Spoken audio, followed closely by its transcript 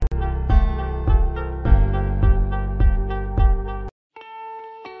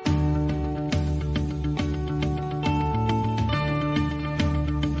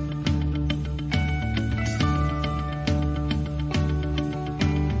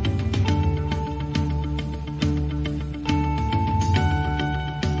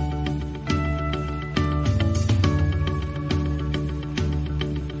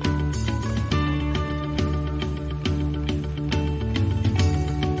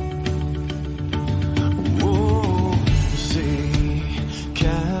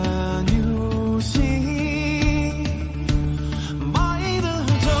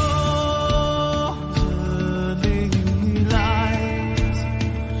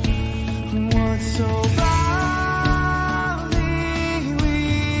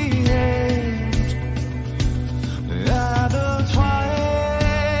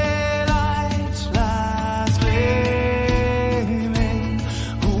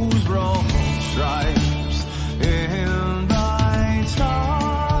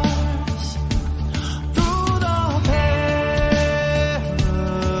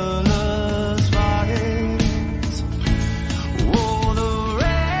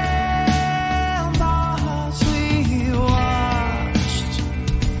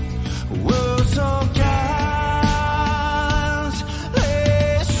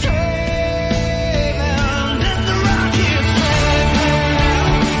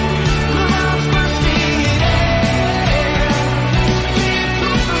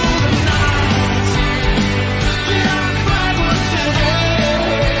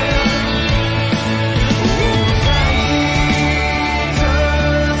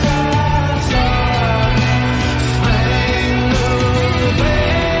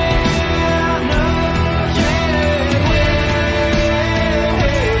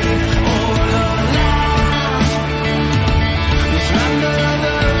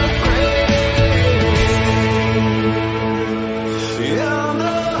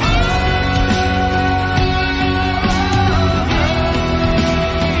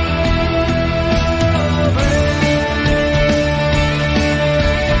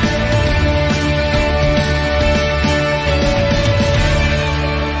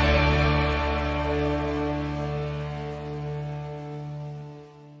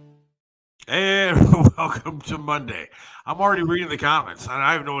welcome to Monday. I'm already reading the comments, and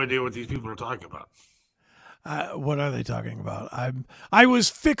I have no idea what these people are talking about. What are they talking about? I was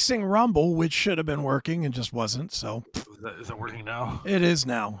fixing Rumble, which should have been working and just wasn't. So Is that working now? it is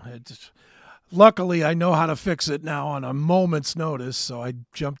now. Luckily, I know how to fix it now on a moment's notice, so I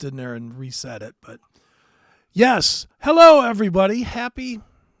jumped in there and reset it. But yes, hello everybody. Happy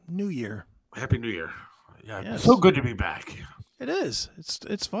New Year. Happy New Year. Yeah, Yes. so good to be back. It is.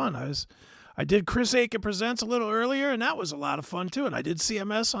 It's fun. I did Chris Aiken Presents a little earlier, and that was a lot of fun too. And I did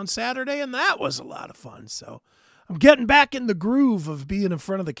CMS on Saturday, and that was a lot of fun. So I'm getting back in the groove of being in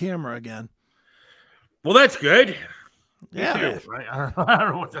front of the camera again. Well, that's good. Yeah. I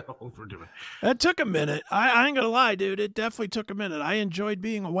don't know what the hell we're doing. It took a minute. I ain't gonna lie, dude. It definitely took a minute. I enjoyed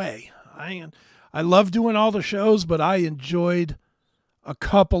being away. I love doing all the shows, but I enjoyed a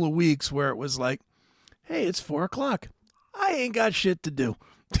couple of weeks where it was like, hey, it's 4:00. I ain't got shit to do.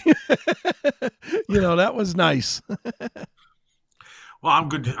 That was nice. Well, I'm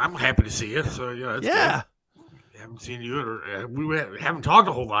good. I'm happy to see you. So yeah, it's Yeah. good. I haven't seen you, or we haven't talked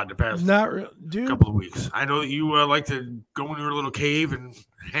a whole lot in the past Dude. couple of weeks. I know that you like to go into your little cave and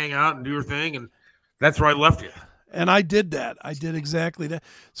hang out and do your thing, and that's where I left you. And I did that. I did exactly that.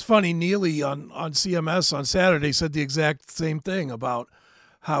 It's funny, Neely on CMS on Saturday said the exact same thing about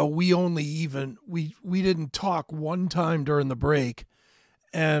how we didn't talk one time during the break,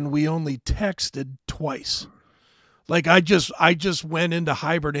 and we only texted twice. Like I just went into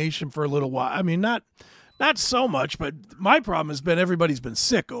hibernation for a little while. I mean, not so much, but my problem has been everybody's been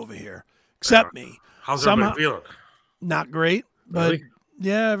sick over here except me. How's everybody feeling? Not great, but Really?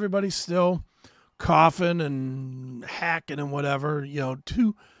 yeah, everybody's still coughing and hacking and whatever.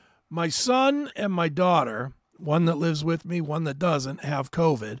 My son and my daughter, one that lives with me, one that doesn't, have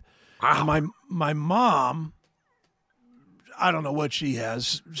COVID. Wow. And my mom, I don't know what she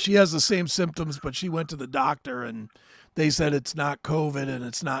has. She has the same symptoms, but she went to the doctor and they said it's not COVID and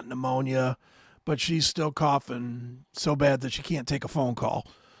it's not pneumonia, but she's still coughing so bad that she can't take a phone call.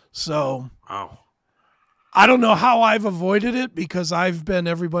 So Wow. I don't know how I've avoided it because I've been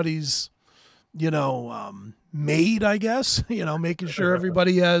everybody's, maid, I guess, making sure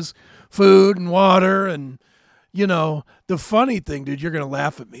everybody has food and water. And, the funny thing, dude, you're going to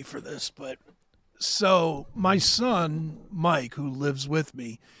laugh at me for this, but so my son, Mike, who lives with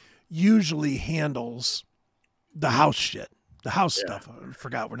me, usually handles the house shit, the house stuff. I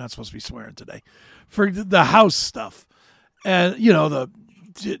forgot we're not supposed to be swearing today. For the house stuff. And,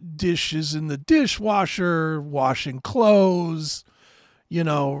 the dishes in the dishwasher, washing clothes,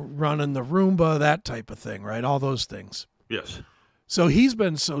 running the Roomba, that type of thing, right? All those things. Yes. So he's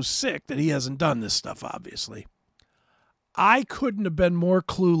been so sick that he hasn't done this stuff, obviously. I couldn't have been more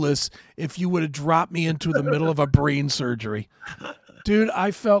clueless if you would have dropped me into the middle of a brain surgery. Dude,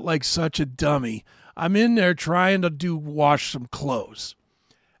 I felt like such a dummy. I'm in there trying to wash some clothes,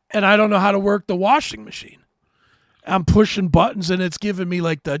 and I don't know how to work the washing machine. I'm pushing buttons, and it's giving me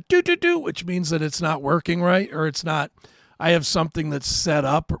like the do-do-do, which means that it's not working right, or it's not, I have something that's set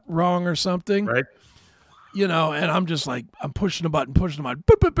up wrong or something. Right. And I'm just like, I'm pushing a button, boop,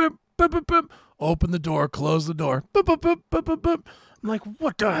 boop, boop, boop, boop, boop. Open the door, close the door. Boop, boop, boop, boop, boop, boop. I'm like,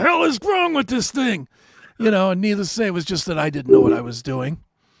 what the hell is wrong with this thing? And needless to say, it was just that I didn't know what I was doing.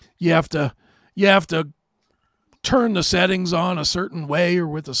 You have to turn the settings on a certain way or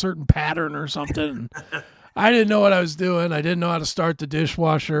with a certain pattern or something. I didn't know what I was doing. I didn't know how to start the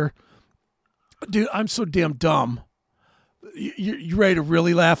dishwasher. Dude, I'm so damn dumb. You ready to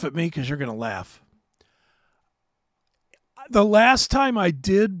really laugh at me? Because you're going to laugh. The last time I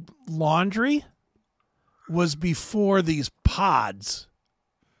did laundry was before these pods.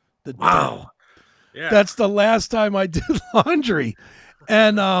 Wow. Yeah. That's the last time I did laundry.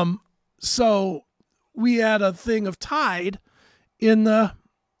 And so we had a thing of Tide in the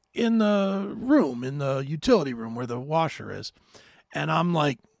room, in the utility room where the washer is. And I'm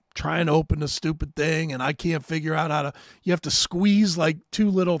like trying to open the stupid thing and I can't figure out you have to squeeze like two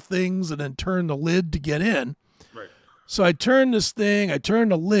little things and then turn the lid to get in. Right. So I turn this thing, I turn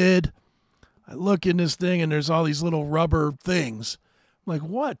the lid, I look in this thing and there's all these little rubber things. I'm like,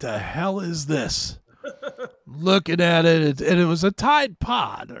 what the hell is this? Looking at it, and it was a Tide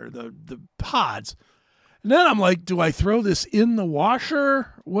pod or the pods. And then I'm like, do I throw this in the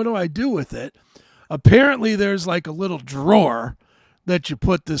washer? What do I do with it? Apparently there's like a little drawer that you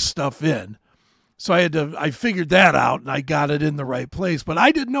put this stuff in. So I figured that out and I got it in the right place. But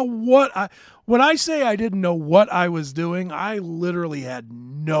I didn't know when I say I didn't know what I was doing, I literally had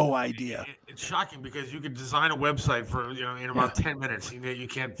no idea. It's shocking because you could design a website for in about 10 minutes, and yet you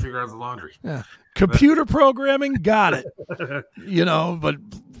can't figure out the laundry. Yeah. Computer programming, got it. But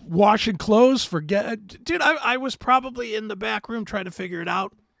washing clothes, forget. Dude, I was probably in the back room trying to figure it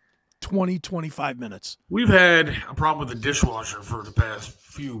out 20, 25 minutes. We've had a problem with the dishwasher for the past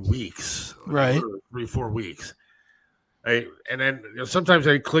few weeks. Right. 3-4 weeks. And then sometimes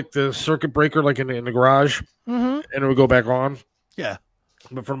I click the circuit breaker like in the garage, and it would go back on. Yeah.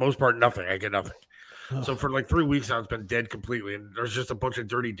 But for the most part, nothing. I get nothing. Oh. So for like 3 weeks now, it's been dead completely. And there's just a bunch of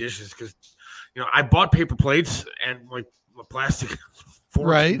dirty dishes because, I bought paper plates and like plastic forks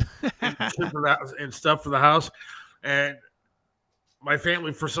right. and stuff for the house. And my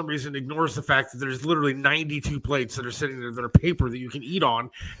family, for some reason, ignores the fact that there's literally 92 plates that are sitting there that are paper that you can eat on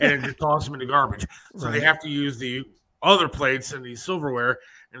and then just toss them in the garbage. So they have to use the other plates and the silverware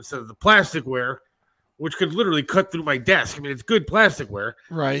instead of the plasticware, which could literally cut through my desk. I mean, it's good plasticware.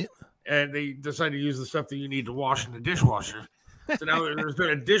 Right. And they decide to use the stuff that you need to wash in the dishwasher. So now there's been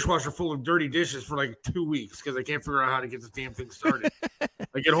a dishwasher full of dirty dishes for like 2 weeks because I can't figure out how to get this damn thing started.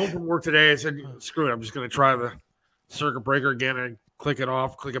 I get home from work today. I said, screw it. I'm just going to try the circuit breaker again and click it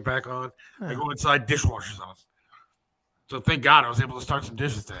off, click it back on. I go inside, dishwasher's on. So thank God I was able to start some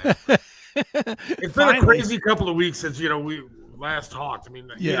dishes today. It's been a crazy couple of weeks since, we last talked. I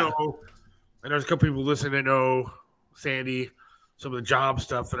mean, and there's a couple people listening that know Sandy, some of the job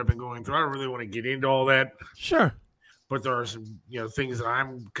stuff that I've been going through. I don't really want to get into all that. Sure. But there are some, things that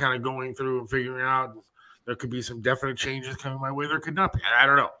I'm kind of going through and figuring out. There could be some definite changes coming my way. There could not be. I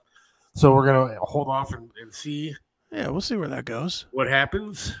don't know. So we're going to hold off and see. Yeah, we'll see where that goes. What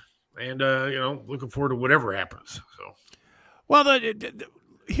happens. And, looking forward to whatever happens. So, well,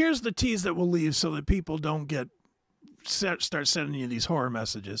 here's the tease that we'll leave so that people don't start sending you these horror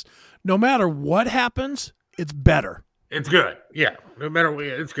messages. No matter what happens, it's better. It's good. Yeah. No matter what,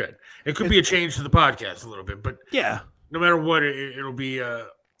 it's good. It could be a change to the podcast a little bit, but no matter what, it'll be, I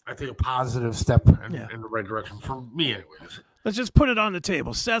think, a positive step in the right direction for me anyways. Let's just put it on the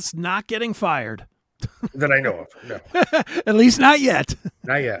table. Seth's not getting fired. That I know of. No. At least not yet.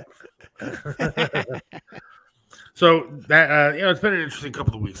 Not yet. So that it's been an interesting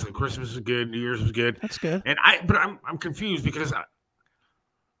couple of weeks. Like Christmas is good, New Year's was good. That's good. And I'm confused because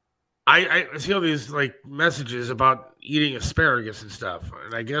I see all these like messages about eating asparagus and stuff,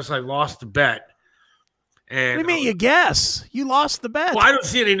 and I guess I lost the bet. And what do you mean? You guess you lost the bet? Well, I don't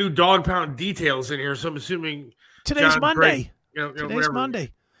see any new dog pound details in here, so I'm assuming today's Monday. Today's whatever.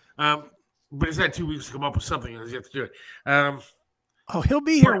 Monday. But he's had 2 weeks to come up with something, and he has to do it. He'll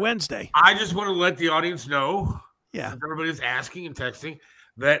be here Wednesday. I just want to let the audience know. Yeah, everybody's asking and texting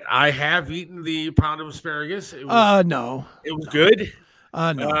that I have eaten the pound of asparagus. It was, no, it was good.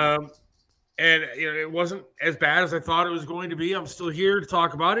 No. And it wasn't as bad as I thought it was going to be. I'm still here to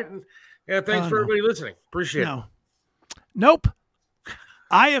talk about it, and thanks for everybody listening. Appreciate it. Nope.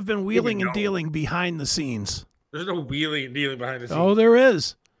 I have been wheeling and dealing behind the scenes. There's no wheeling and dealing behind the scenes. Oh, there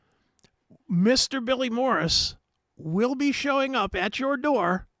is. Mr. Billy Morris will be showing up at your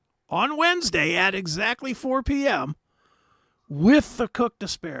door on Wednesday at exactly 4 p.m. with the cooked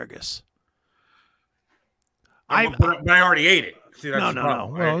asparagus. But I already ate it. See, that's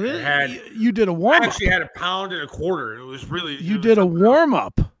no. Well, you did a warm-up. I actually had a pound and a quarter. It was really. You did a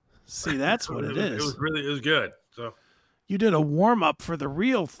warm-up. See, that's what it is. It was good. So you did a warm-up for the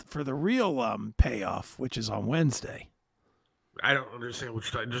real payoff, which is on Wednesday. I don't understand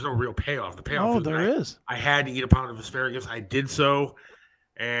there's no real payoff. The payoff is. I had to eat a pound of asparagus. I did so,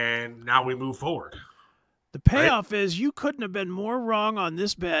 and now we move forward. The payoff is you couldn't have been more wrong on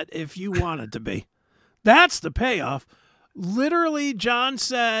this bet if you wanted to be. That's the payoff. Literally, John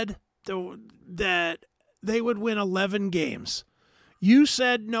said that they would win 11 games. You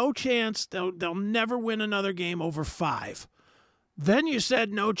said no chance. They'll never win another game over 5. Then you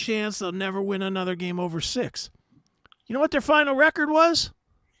said no chance. They'll never win another game over 6. You know what their final record was?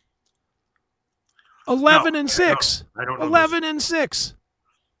 11-6. I don't know. 11-6.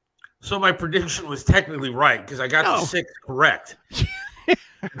 So my prediction was technically right because I got the 6 correct.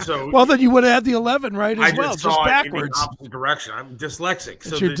 So well, then you would have had the 11 right as well, just backwards. In the opposite direction. I'm dyslexic.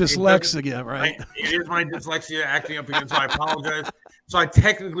 So you're dyslexic, right? It is my dyslexia acting up again, so I apologize. So I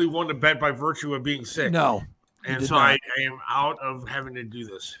technically won the bet by virtue of being sick. No. And so I am out of having to do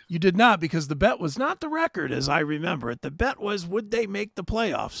this. You did not, because the bet was not the record as I remember it. The bet was, would they make the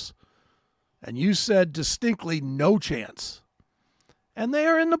playoffs? And you said distinctly no chance. And they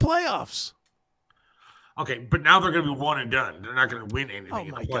are in the playoffs. Okay, but now they're going to be one and done. They're not going to win anything. Oh,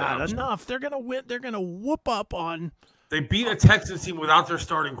 my God, enough. They're going to win. They're going to whoop up on. They beat a Texans team without their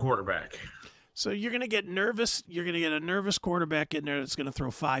starting quarterback. So you're going to get nervous. You're going to get a nervous quarterback in there that's going to throw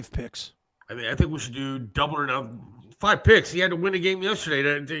 5 picks. I mean, I think we should do double or nothing. 5 picks. He had to win a game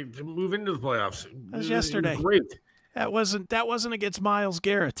yesterday to move into the playoffs. That was yesterday. Great. That wasn't against Myles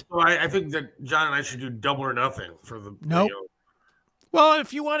Garrett. Well, I think that John and I should do double or nothing for the. Nope. Well,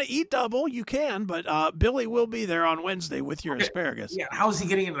 if you want to eat double, you can, but Billy will be there on Wednesday with your asparagus. Yeah, how's he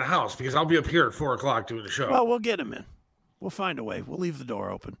getting into the house? Because I'll be up here at 4:00 doing the show. Well, we'll get him in. We'll find a way. We'll leave the door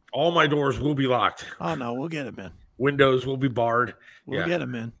open. All my doors will be locked. Oh, no, we'll get him in. Windows will be barred. We'll get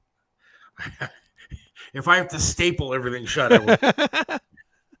him in. If I have to staple everything shut, I will.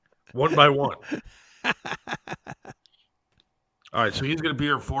 One by one. All right, so he's going to be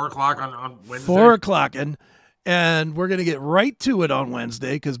here at 4:00 on Wednesday. 4:00, and we're going to get right to it on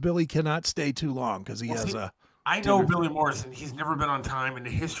Wednesday because Billy cannot stay too long because he has a. I know Billy Morrison. He's never been on time in the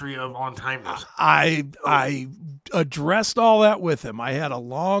history of on-timeness. I addressed all that with him. I had a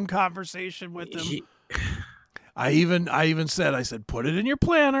long conversation with him. I even said, put it in your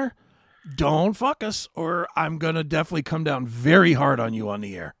planner. Don't fuck us, or I'm going to definitely come down very hard on you on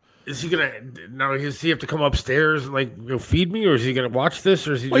the air. Is he does he have to come upstairs and feed me, or is he gonna watch this,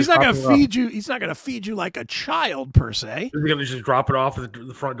 or is he? Well, he's not gonna feed you. He's not gonna feed you like a child per se. Is he gonna just drop it off at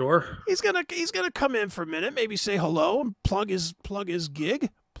the front door? He's gonna come in for a minute, maybe say hello, and plug his gig,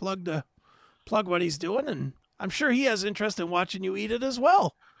 plug what he's doing, and I'm sure he has interest in watching you eat it as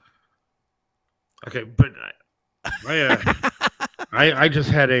well. Okay, but I just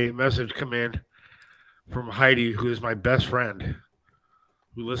had a message come in from Heidi, who is my best friend,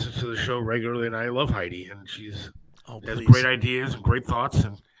 who listens to the show regularly, and I love Heidi, and she's has great ideas and great thoughts,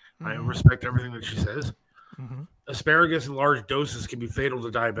 and I respect everything that she says. Mm-hmm. Asparagus in large doses can be fatal to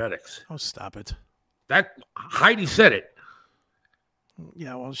diabetics. Oh, stop it! That Heidi said it.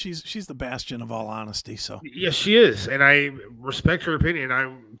 Yeah, well, she's the bastion of all honesty. So yes, she is, and I respect her opinion.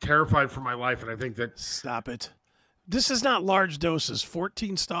 I'm terrified for my life, and I think that stop it. This is not large doses.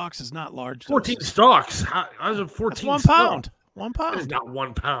 14 stalks is not large. 14 doses. Stalks. How's it 14? That's 1 pound. 1 pound. It's not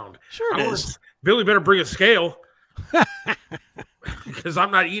 1 pound. Sure it is. Billy better bring a scale because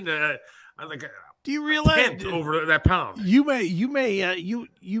I'm not eating do you realize over that pound? You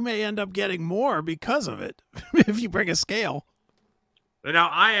may end up getting more because of it if you bring a scale. And now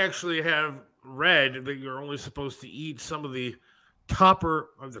I actually have read that you're only supposed to eat some of the top part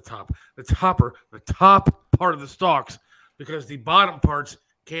of the stalks because the bottom parts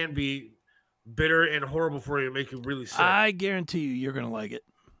can be bitter and horrible for you and make you really sick. I guarantee you're going to like it.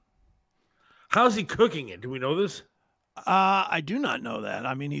 How's he cooking it? Do we know this? I do not know that.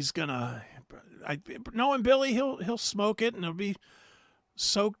 I mean, he's gonna. Knowing Billy, he'll smoke it and it'll be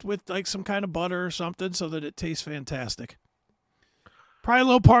soaked with some kind of butter or something so that it tastes fantastic. Probably a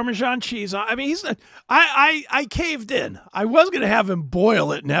little Parmesan cheese. I mean, I caved in. I was gonna have him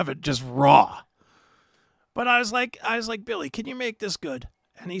boil it and have it just raw, but I was like, Billy, can you make this good?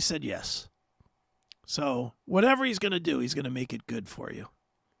 And he said yes. So whatever he's gonna do, he's gonna make it good for you.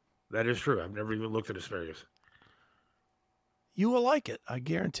 That is true. I've never even looked at asparagus. You will like it, I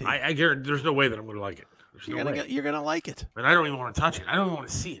guarantee. I guarantee. There's no way that I'm going to like it. You're gonna like it. And I don't even want to touch it. I don't even want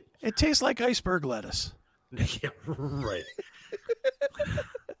to see it. It tastes like iceberg lettuce. Yeah, right.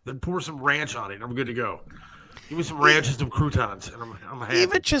 Then pour some ranch on it, and I'm good to go. Give me some ranch and some croutons, and I'm happy.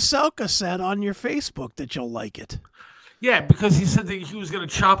 Even Chiselka said on your Facebook that you'll like it. Yeah, because he said that he was going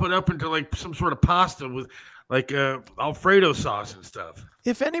to chop it up into some sort of pasta with Alfredo sauce and stuff.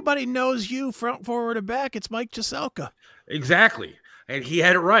 If anybody knows you front, forward, or back, it's Mike Chiselka. Exactly. And he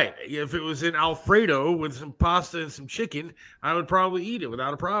had it right. If it was in Alfredo with some pasta and some chicken, I would probably eat it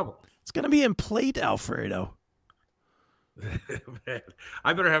without a problem. It's going to be in plate Alfredo. Man,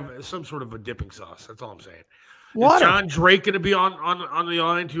 I better have some sort of a dipping sauce. That's all I'm saying. Water. Is John Drake going to be on the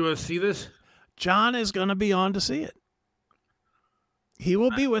line to see this? John is going to be on to see it. He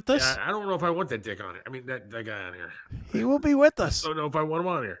will be with us. I don't know if I want that dick on it. I mean, that guy on here. He will be with us. I don't know if I want him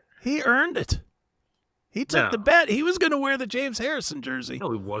on here. He earned it. He took the bet. He was going to wear the James Harrison jersey.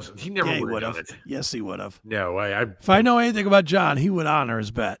 No, he wasn't. He never would have. Yes, he would have. No, if I know anything about John, he would honor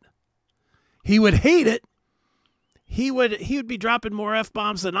his bet. He would hate it. He would be dropping more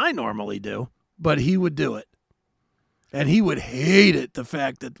F-bombs than I normally do, but he would do it. And he would hate it, the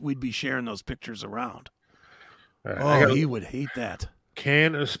fact that we'd be sharing those pictures around. He would hate that.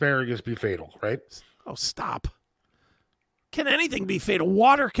 Can asparagus be fatal, right? Oh, stop. Can anything be fatal?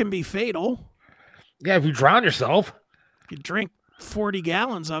 Water can be fatal. Yeah, if you drown yourself. You drink 40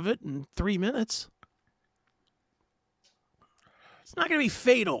 gallons of it in 3 minutes. It's not going to be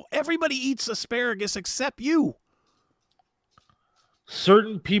fatal. Everybody eats asparagus except you.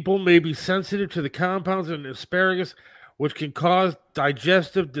 Certain people may be sensitive to the compounds in asparagus, which can cause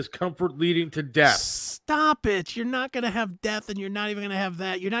digestive discomfort leading to death. Stop it. You're not going to have death, and you're not even going to have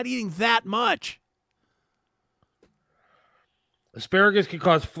that. You're not eating that much. Asparagus can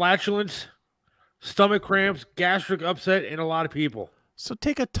cause flatulence, stomach cramps, gastric upset in a lot of people. So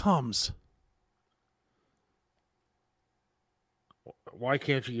take a Tums. Why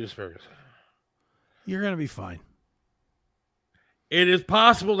can't you eat asparagus? You're going to be fine. It is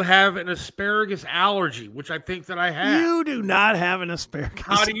possible to have an asparagus allergy, which I think that I have. You do not have an asparagus.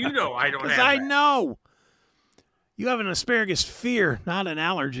 How do you know I don't have Because I know. You have an asparagus fear, not an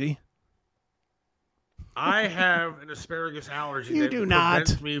allergy. I have an asparagus allergy You that do not.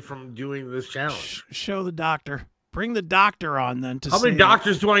 prevents me from doing this challenge. Show the doctor. Bring the doctor on then to How many say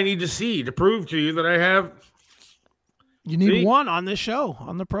doctors do I need to see to prove to you that I have you need See? one on this show,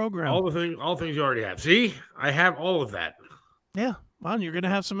 on the program. all things you already have? See? I have all of that. Yeah. Well, you're going to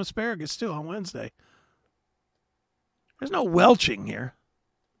have some asparagus too on Wednesday. There's no welching here.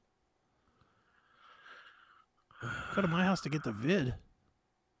 Go to my house to get the vid.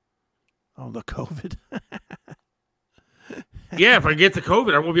 Oh, the COVID. Yeah, if I get the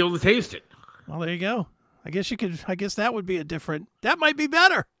COVID, I won't be able to taste it. Well, there you go. I guess that would be that might be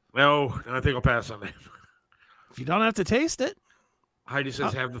better. No, I think I'll pass on that. If you don't have to taste it. Heidi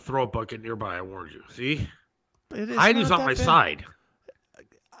says have the throw up bucket nearby. I warned you. See? It is Heidi's not on that my bad. side.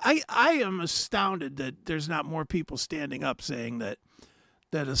 I am astounded that there's not more people standing up saying that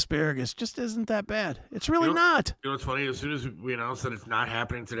asparagus just isn't that bad. It's really not. You know what's funny? As soon as we announced that it's not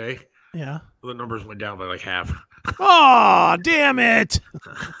happening today, Yeah. the numbers went down by like half. Oh, damn it.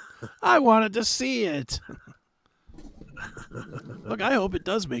 I wanted to see it. Look, I hope it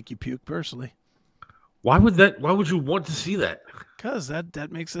does make you puke personally. Why would you want to see that? Because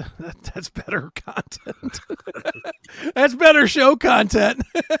that makes that's better content. That's better show content.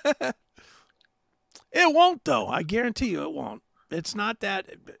 It won't, though. I guarantee you it won't. It's not that.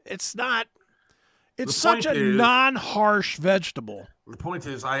 It's not. It's such a non-harsh vegetable. The point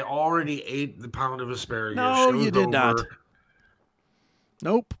is, I already ate the pound of asparagus. No, Show's you did not. over.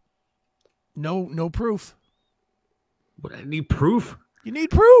 Nope. No proof. What, I need proof? You need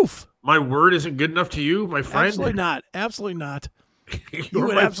proof. My word isn't good enough to you, my friend? Absolutely not. Absolutely not. You're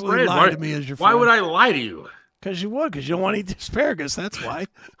would my absolutely friend. lie to me as your Why friend. would I lie to you? Because you would. Because you don't want to eat the asparagus. That's why.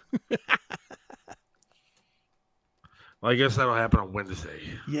 Well, I guess that'll happen on Wednesday.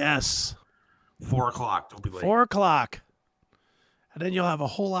 Yes. 4:00. Don't be late. 4:00. And then you'll have a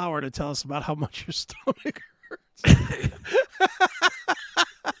whole hour to tell us about how much your stomach hurts.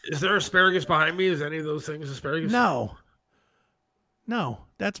 Is there asparagus behind me? Is any of those things asparagus? No.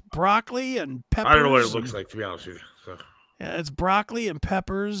 That's broccoli and peppers. I don't know what it looks like, to be honest with you. So. Yeah, it's broccoli and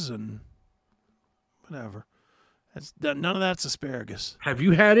peppers and whatever. None of that's asparagus. Have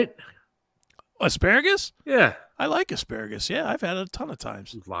you had it? Asparagus? Yeah. I like asparagus. Yeah, I've had it a ton of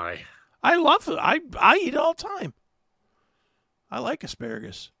times. You lie. I love it. I eat it all the time. I like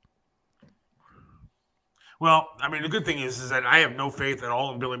asparagus. Well, I mean, the good thing is that I have no faith at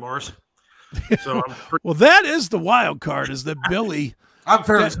all in Billy Morris. So Well, that is the wild card, is that Billy. I'm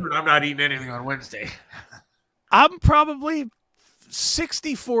fairly certain I'm not eating anything on Wednesday. I'm probably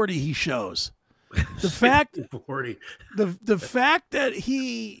 60-40 he shows. The fact 40. the fact that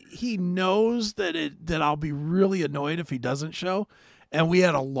he knows that I'll be really annoyed if he doesn't show, and we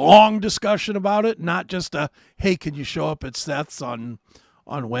had a long discussion about it, not just a hey, can you show up at Seth's on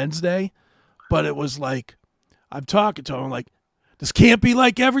Wednesday, but it was like I'm talking to him like, this can't be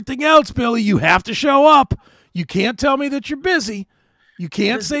like everything else, Billy. You have to show up. You can't tell me that you're busy. You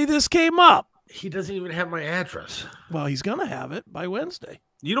can't say this came up. He doesn't even have my address. Well, he's gonna have it by Wednesday.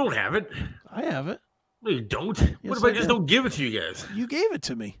 You don't have it. I have it. No, you don't. What if I I just do. don't give it to you guys? You gave it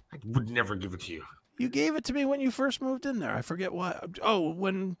to me. I would never give it to you. You gave it to me when you first moved in there. I forget why. Oh,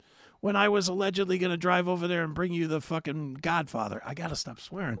 when I was allegedly going to drive over there and bring you the fucking Godfather. I got to stop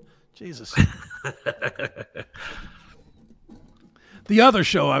swearing. Jesus. The other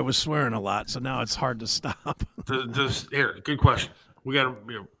show I was swearing a lot, so now it's hard to stop. Here, good question. We got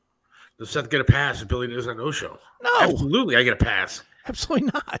to, does Seth get a pass if Billy does a no-show? No. Absolutely, I get a pass. Absolutely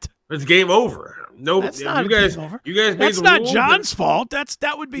not. It's game over. No, That's not you guys. game over. You guys made That's the not rules. John's fault.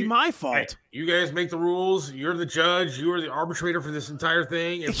 That would be my Hey, fault. you guys make the rules. You're the judge. You are the arbitrator for this entire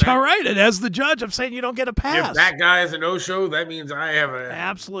thing. If All right, and as the judge, I'm saying you don't get a pass. If that guy is a no-show, that means I have a.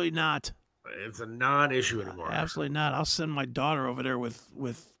 Absolutely not. It's a non-issue anymore. Absolutely not. I'll send my daughter over there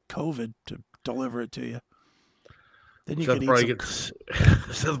with COVID to deliver it to you. Then you can eat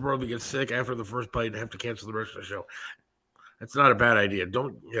Seth probably gets sick after the first bite and have to cancel the rest of the show. That's not a bad idea.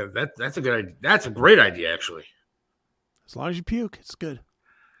 That's a good idea. That's a great idea, actually. As long as you puke, it's good.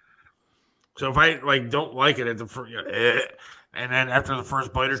 So if I like don't like it at the first, and then after the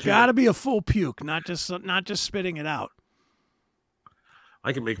first bite or It's two, got to be a full puke, not just spitting it out.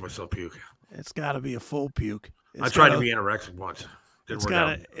 I can make myself puke. It's got to be a full puke. I tried to be anorexic once. Didn't work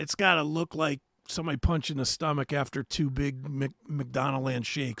out. It's got to look like somebody punched in the stomach after 2 big McDonald Land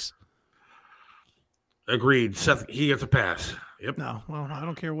shakes. Agreed. Seth, he gets a pass. Yep. No, well, I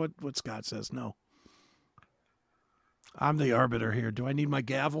don't care what Scott says. No. I'm the arbiter here. Do I need my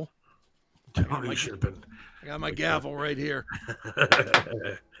gavel? Tony should have been. I got my gavel right here.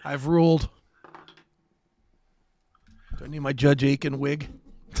 I've ruled. Do I need my Judge Aiken wig?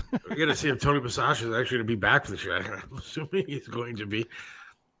 We're going to see if Tony Basasha is actually going to be back for the show. I'm assuming he's going to be.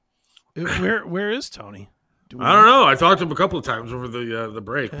 Where is Tony? I don't know. I talked to him a couple of times over the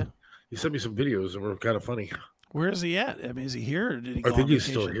break. Okay. He sent me some videos that were kind of funny. Where is he at? I mean, is he here or did he go I think on he's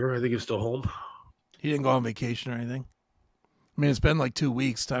vacation? still here. I think he's still home. He didn't go on vacation or anything? I mean, it's been like 2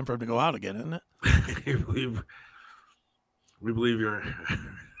 weeks. Time for him to go out again, isn't it? we believe you're...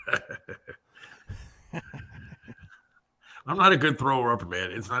 I'm not a good thrower-upper,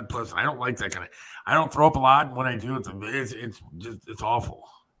 man. It's not pleasant. I don't like that kind of... I don't throw up a lot, and when I do, it's awful.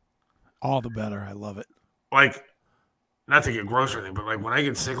 All the better. I love it. Like, not to get gross or anything, but like when I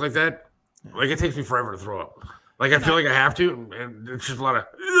get sick like that, like it takes me forever to throw up. Like I feel like I have to, and it's just a lot of...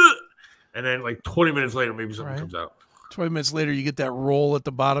 And then like 20 minutes later, maybe something comes out. 20 minutes later, you get that roll at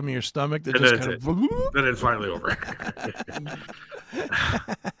the bottom of your stomach that just kind of... Then it's finally over.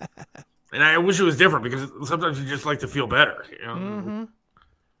 And I wish it was different because sometimes you just like to feel better. You know? Mm-hmm.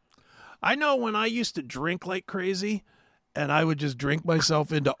 I know when I used to drink like crazy and I would just drink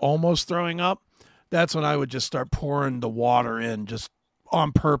myself into almost throwing up, that's when I would just start pouring the water in just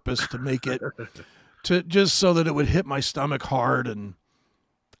on purpose to make it, just so that it would hit my stomach hard and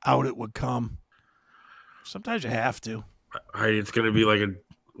out it would come. Sometimes you have to. It's going to be like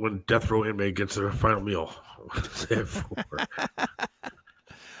when death row inmate gets their final meal.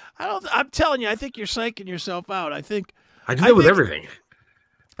 I'm telling you, I think you're psyching yourself out. I do that with everything.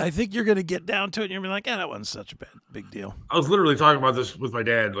 I think you're going to get down to it and you're going to be like, that wasn't such a big deal. I was literally talking about this with my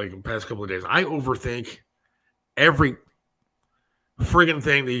dad like the past couple of days. I overthink every friggin'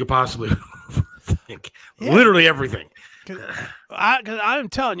 thing that you could possibly overthink. Yeah. Literally everything. Because I'm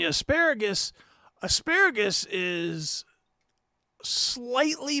telling you, asparagus is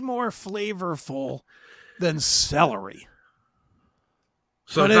slightly more flavorful than celery.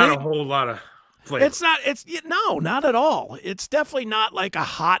 So it's not a whole lot of flavor. Not at all. It's definitely not like a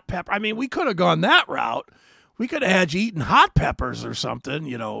hot pepper. I mean, we could have gone that route. We could have had you eating hot peppers or something,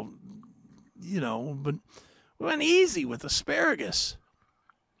 but we went easy with asparagus.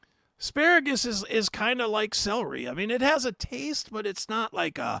 Asparagus is kind of like celery. I mean, it has a taste, but it's not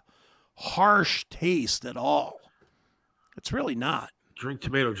like a harsh taste at all. It's really not. Drink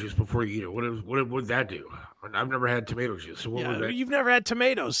tomato juice before you eat it. What would that do? I've never had tomato juice. So what would that? You've never had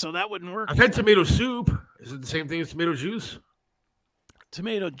tomatoes, so that wouldn't work. I've had tomato soup. Is it the same thing as tomato juice?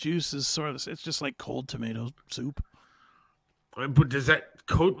 Tomato juice is it's just like cold tomato soup. But does that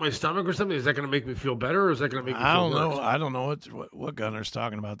coat my stomach or something? Is that going to make me feel better, or is that going to make me feel worse? I don't know what Gunner's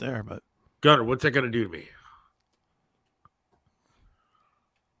talking about there, but Gunner, what's that going to do to me?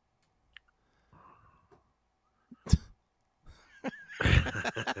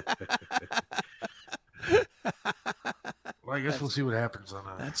 Well, I guess we'll see what happens on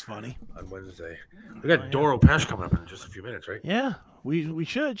that's funny. On Wednesday. We got Doro Pesch coming up in just a few minutes, right? Yeah, we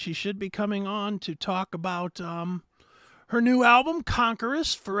should. She should be coming on to talk about her new album,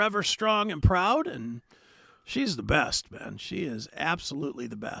 Conqueress, Forever Strong and Proud, and she's the best, man. She is absolutely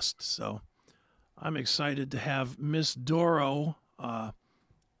the best. So I'm excited to have Miss Doro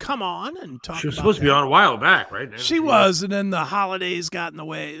come on and talk. She was supposed to be on a while back, right? She was, and then the holidays got in the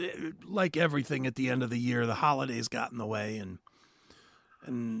way. Like everything at the end of the year, the holidays got in the way,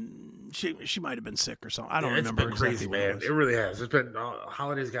 and she might have been sick or something. I don't remember. It's been crazy, man. It really has. It's been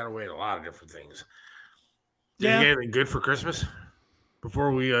holidays got away in a lot of different things. Did you get anything good for Christmas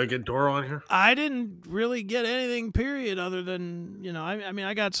before we get Doro on here? I didn't really get anything, period, other than, I mean,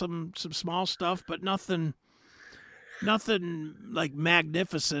 I got some small stuff, but nothing like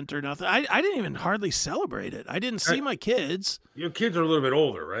magnificent or nothing. I didn't even hardly celebrate it. I didn't see my kids. Your kids are a little bit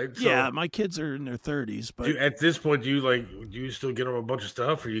older, right? So, yeah, my kids are in their 30s. But at this point, do you still get them a bunch of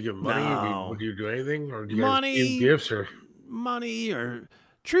stuff, or you give them money? No. Do you do anything, or do you guys give gifts, or money? Or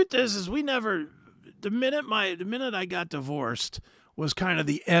truth is we never. The minute I got divorced was kind of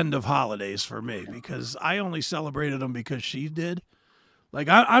the end of holidays for me, because I only celebrated them because she did. Like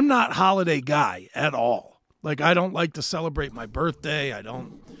I'm not holiday guy at all. Like I don't like to celebrate my birthday. I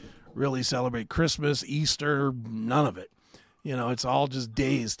don't really celebrate Christmas, Easter, none of it. It's all just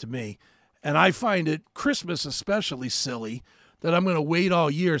days to me. And I find it, Christmas especially, silly that I'm going to wait all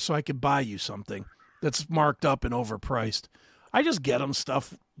year so I can buy you something that's marked up and overpriced. I just get them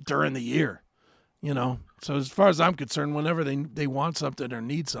stuff during the year, you know. So as far as I'm concerned, whenever they want something or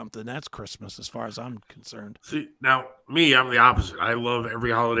need something, that's Christmas as far as I'm concerned. See, now, me, I'm the opposite. I love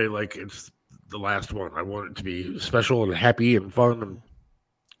every holiday like it's the last one. I want it to be special and happy and fun. And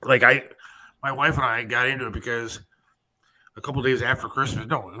like my wife and I got into it because a couple days after Christmas,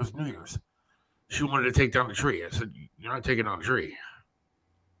 no, it was New Year's, she wanted to take down the tree. I said, "You're not taking down the tree."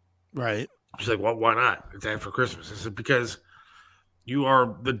 Right. She's like, "Well, why not? It's after Christmas." I said, "Because you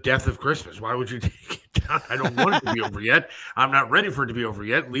are the death of Christmas. Why would you take it down? I don't want it to be over yet. I'm not ready for it to be over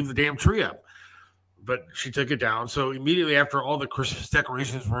yet. Leave the damn tree up." But she took it down. So immediately after all the Christmas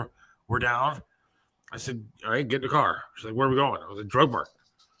decorations were down, I said, "All right, get in the car." She's like, "Where are we going?" I was at Drug Mart.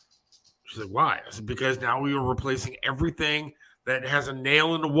 She's like, "Why?" I said, "Because now we are replacing everything that has a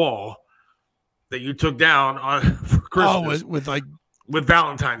nail in the wall that you took down on for Christmas with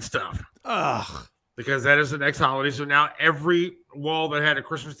Valentine's stuff." Ugh. Because that is the next holiday. So now every wall that had a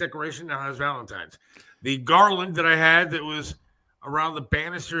Christmas decoration now has Valentine's. The garland that I had that was around the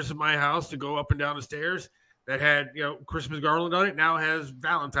banisters of my house to go up and down the stairs that had, Christmas garland on it now has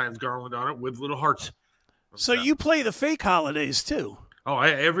Valentine's garland on it with little hearts. So you play the fake holidays too? Oh,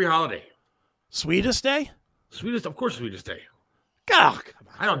 every holiday. Sweetest Day? Of course, Sweetest Day. God,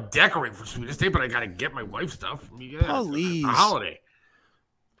 I don't decorate for Sweetest Day, but I got to get my wife stuff. I mean, please. It's a holiday.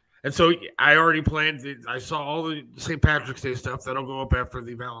 And so I already planned. I saw all the St. Patrick's Day stuff. That'll go up after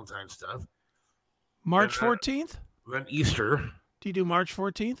the Valentine's stuff. March 14th? Then Easter. Do you do March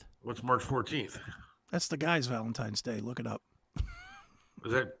 14th? What's March 14th? That's the guy's Valentine's Day. Look it up.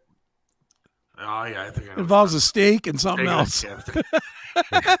 Is that? Oh, yeah, I think I know. Involves a steak and something else.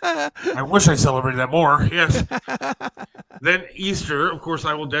 I wish I celebrated that more. Yes. Then Easter, of course,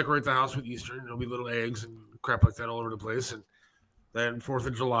 I will decorate the house with Easter. And there'll be little eggs and crap like that all over the place. And then 4th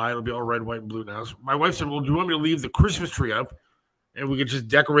of July, it'll be all red, white, and blue now. So my wife said, "Well, do you want me to leave the Christmas tree up and we could just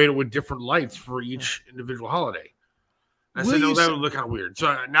decorate it with different lights for each individual holiday?" I said, "No, that would look kind of weird."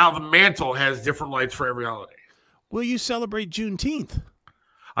 So now the mantle has different lights for every holiday. Will you celebrate Juneteenth?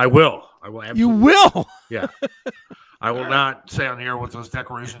 I will. I will absolutely. You will? Yeah. I will not say on here what those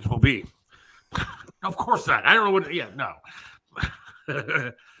decorations will be. Of course not. I don't know what. Yeah, no.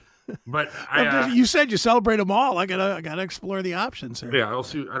 But you said you celebrate them all. I gotta explore the options here. Yeah, I'll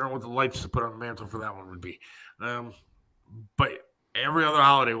see. I don't know what the lights to put on the mantle for that one would be. But every other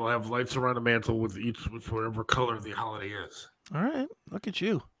holiday will have lights around the mantle with whatever color the holiday is. All right, look at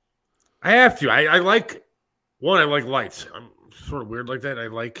you. I have to. I like lights. I'm sort of weird like that.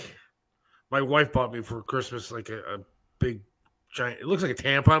 My wife bought me for Christmas like a big giant. It looks like a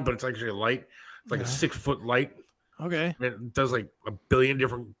tampon, but it's actually a light. It's like a 6-foot light. Okay. And it does like a billion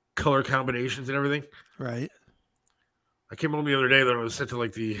different color combinations and everything. Right. I came home the other day that it was set to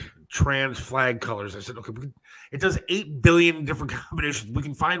like the trans flag colors. I said, "Okay, it does 8 billion different combinations. We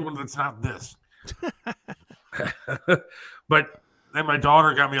can find one that's not this." But then my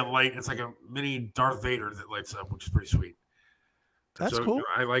daughter got me a light. It's like a mini Darth Vader that lights up, which is pretty sweet. That's cool.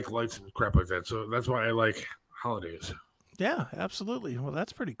 I like lights and crap like that. So that's why I like holidays. Yeah, absolutely. Well,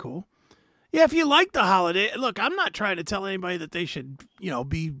 that's pretty cool. Yeah, if you like the holiday, look, I'm not trying to tell anybody that they should,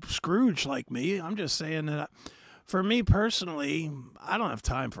 be Scrooge like me. I'm just saying that for me personally, I don't have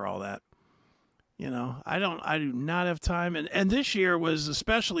time for all that. I do not have time. And this year was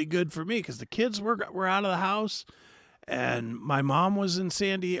especially good for me because the kids were out of the house and my mom was in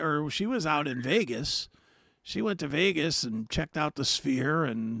she was out in Vegas. She went to Vegas and checked out the Sphere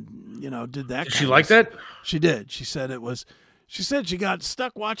and, did that. Did she like that? She did. She said she got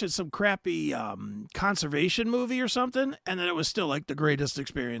stuck watching some crappy conservation movie or something, and then it was still like the greatest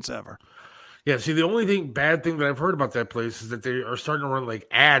experience ever. Yeah, see, the only bad thing that I've heard about that place is that they are starting to run like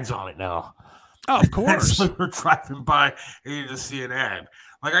ads on it now. Oh, of course. So we're driving by and you just see an ad.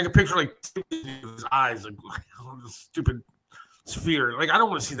 Like I can picture like his eyes, like the stupid Sphere. Like I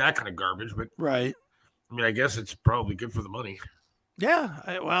don't want to see that kind of garbage, but right. I mean, I guess it's probably good for the money. Yeah.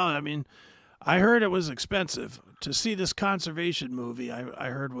 I heard it was expensive to see this conservation movie. I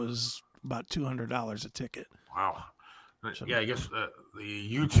heard was about $200 a ticket. Wow. So, yeah, I guess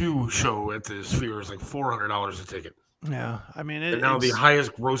the U2 show at the Sphere is like $400 a ticket. Yeah, and now the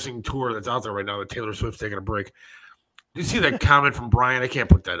highest grossing tour that's out there right now, that Taylor Swift's taking a break. Did you see that comment from Brian? I can't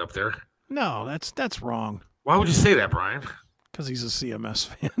put that up there. No, that's wrong. Why would you say that, Brian? Because he's a CMS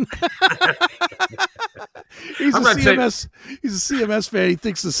fan. He's a CMS fan. He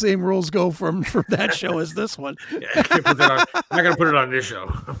thinks the same rules go from that show as this one. Yeah, I can't put that on. I'm not going to put it on this show.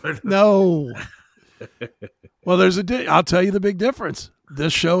 No. Well, I'll tell you the big difference.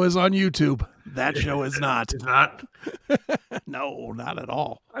 This show is on YouTube. That show is not. It's not. No, not at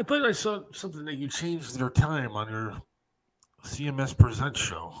all. I thought I saw something that you changed their time on your CMS Presents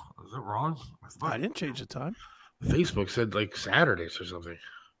show. Is that wrong? I didn't change the time. Facebook said like Saturdays or something.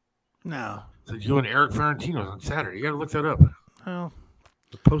 No. It said you and Eric Ferrantino on Saturday. You got to look that up. Well,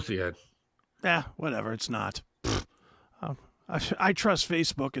 The post he had. yeah, whatever. It's not. I trust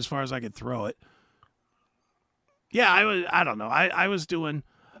Facebook as far as I could throw it. Yeah, I don't know. I was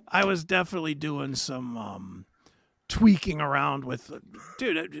definitely doing some tweaking around with.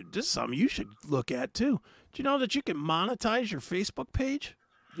 Dude, this is something you should look at too. Do you know that you can monetize your Facebook page,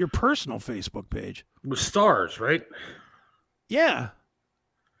 your personal Facebook page? With stars, right? Yeah,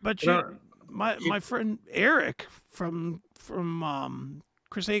 but my friend Eric from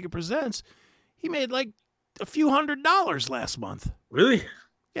Chris Hagen Presents, he made like a few $100 last month. Really?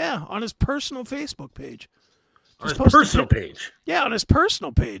 Yeah, on his personal Facebook page. On his personal page? Yeah, on his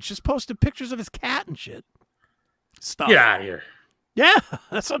personal page. Just posted pictures of his cat and shit. Stuff. Get out of here. Yeah,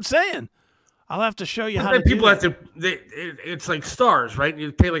 that's what I'm saying. I'll have to show you how to people do have to. It's like stars, right?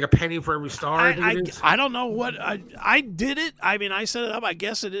 You pay like a penny for every star. I don't know what I did it. I mean, I set it up. I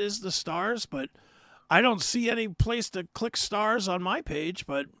guess it is the stars, but I don't see any place to click stars on my page.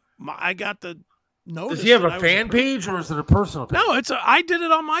 But I got the notice. Does he have a fan page or is it a personal page? No, I did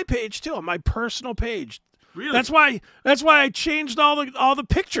it on my page too, on my personal page. Really? That's why I changed all the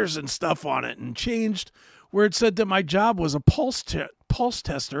pictures and stuff on it, and changed where it said that my job was a pulse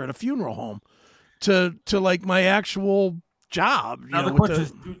tester at a funeral home to like my actual job. Now the question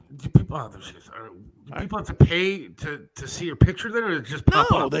is, do people have to pay to see your picture then, or it just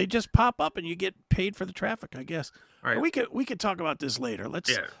pop up? No, they just pop up and you get paid for the traffic, I guess. All right. We could talk about this later. Let's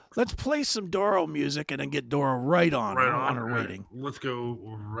play some Doro music and then get Doro right on her waiting. Right. Let's go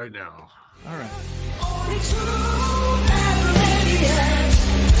right now. All right. Only true Mediterraneans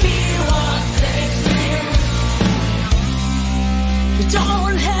feel what things mean. You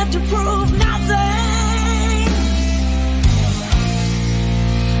don't have to prove nothing.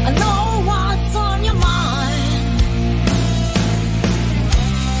 I know what's on your mind.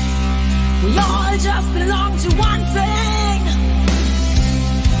 We all just belong to one thing.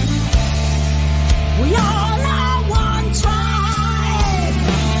 We all are one tribe.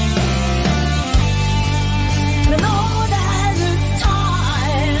 I know that it's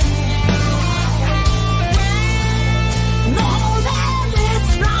time. Know that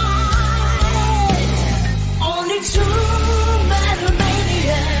it's right. Only true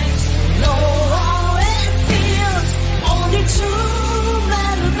megalomaniacs know how it feels. Only true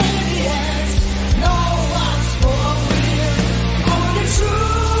megalomaniacs know what's for real. Only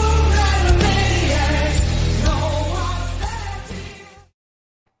true megalomaniacs know what's the deal.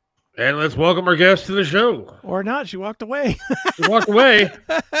 And let's welcome our guest to the show. Or not. She walked away. She walked away.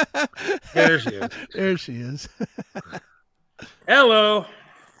 There she is. There she is. Hello.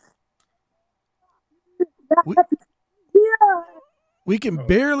 We can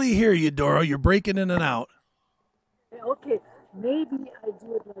barely hear you, Doro. You're breaking in and out. Okay, maybe I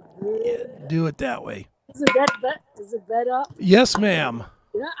do it like this. Do it that way. Is it better? Yes, ma'am.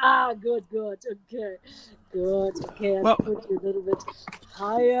 Yeah. Good. Okay, good. Okay, I'll Well- put you a little bit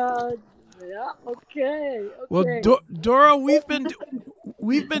higher. Yeah. Okay. Well, Doro, we've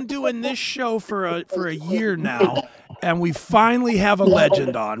been doing this show for a year now, and we finally have a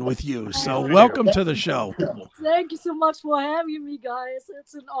legend on with you. So welcome to the show. Thank you so much for having me, guys.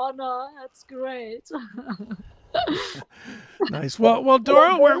 It's an honor. That's great. Nice. Well,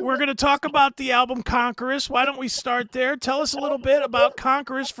 Doro, we're going to talk about the album Conquerors. Why don't we start there? Tell us a little bit about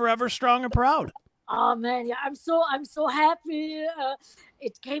Conquerors Forever Strong and Proud. Oh man, yeah, I'm so happy.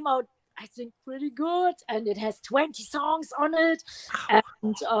 It came out, I think, pretty good, and it has 20 songs on it,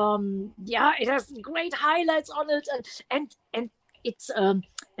 and yeah, it has great highlights on it, and it's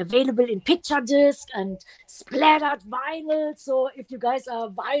available in picture disc and splattered vinyl. So if you guys are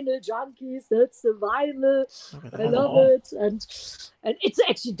vinyl junkies, that's the vinyl. I love it, and it's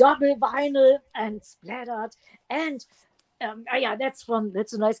actually double vinyl and splattered, and yeah, that's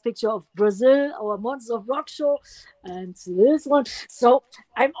a nice picture of Brazil, our Monsters of Rock show, and this one. So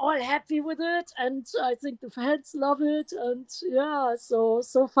I'm all happy with it, and I think the fans love it, and yeah, so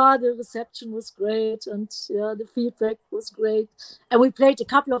far the reception was great, and yeah, the feedback was great, and we played a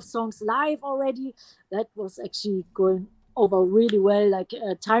couple of songs live already. That was actually going over really well, like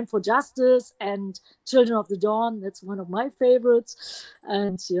Time for Justice and Children of the Dawn. That's one of my favorites,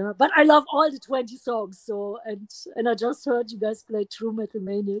 and yeah, but I love all the 20 songs. So and I just heard you guys play True Metal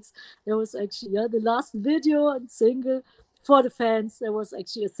Maniacs. There was actually the last video and single for the fans. There was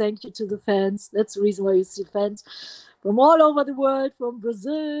actually a thank you to the fans. That's the reason why you see fans from all over the world, from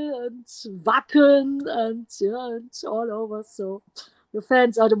Brazil and Wacken and all over. So the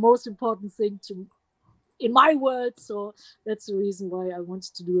fans are the most important thing in my world. So that's the reason why I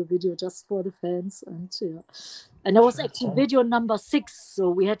wanted to do a video just for the fans. And that was actually video number 6. So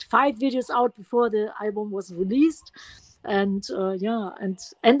we had 5 videos out before the album was released. And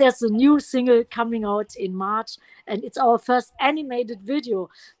and there's a new single coming out in March, and it's our first animated video,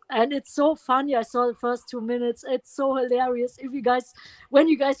 and it's so funny. I saw the first 2 minutes. It's so hilarious. When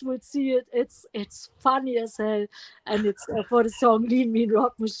you guys will see it, it's funny as hell, and it's for the song Lean Mean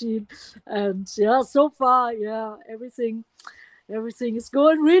Rock Machine. And so far, everything is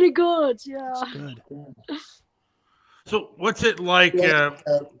going really good. Yeah. That's good. So what's it like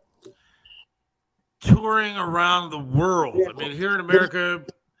touring around the world? I mean, here in America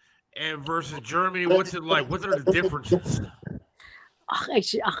and versus Germany, what's it like? What are the differences?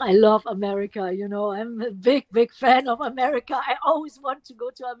 Actually, I love America. I'm a big fan of America. I always want to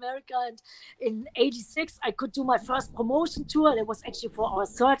go to America. And in '86, I could do my first promotion tour. That was actually for our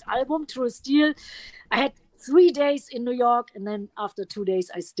 3rd album, True Steel. I had 3 days in New York, and then after 2 days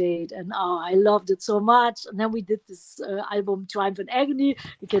I stayed, and I loved it so much. And then we did this album, Triumph and Agony.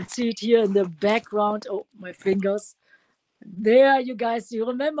 You can see it here in the background. Oh, my fingers. There, you guys, you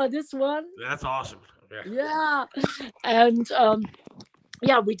remember this one? That's awesome. Yeah. And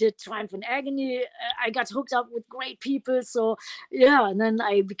we did Triumph and Agony. I got hooked up with great people. So and then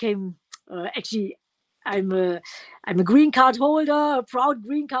I became I'm a green card holder, a proud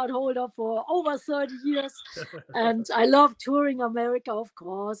green card holder for over 30 years. And I love touring America, of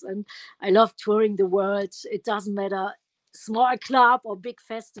course. And I love touring the world. It doesn't matter, small club or big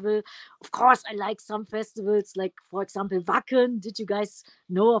festival. Of course, I like some festivals, like, for example, Wacken. Did you guys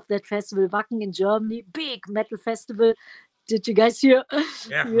know of that festival, Wacken in Germany? Big metal festival. Did you guys hear?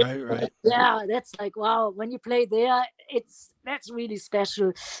 Yeah, right. Yeah, that's like, wow. When you play there, that's really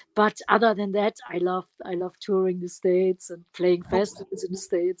special. But other than that, I love touring the States and playing festivals in the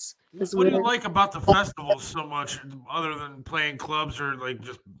States. What do you like about the festivals so much, other than playing clubs or like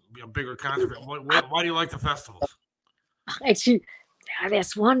just bigger concerts? Why do you like the festivals? Actually,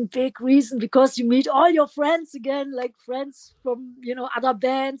 there's one big reason, because you meet all your friends again, like friends from other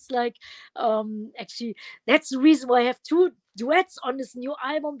bands. Like actually, that's the reason why I have 2 duets on this new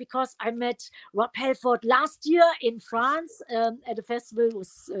album, because I met Rob Halford last year in France at a festival.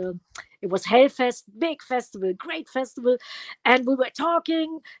 It was Hellfest, big festival, great festival, and we were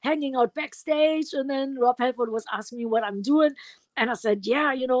talking, hanging out backstage, and then Rob Halford was asking me what I'm doing. And I said,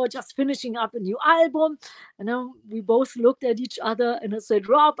 just finishing up a new album. And then we both looked at each other, and I said,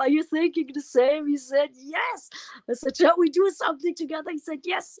 Rob, are you thinking the same? He said, yes. I said, shall we do something together? He said,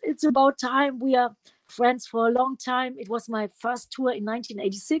 yes, it's about time. We are friends for a long time. It was my first tour in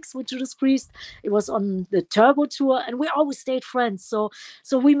 1986 with Judas Priest. It was on the Turbo tour, and we always stayed friends. So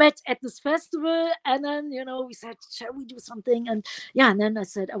we met at this festival, and then we said, shall we do something? And then I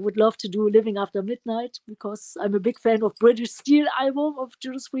said I would love to do Living After Midnight, because I'm a big fan of British Steel album of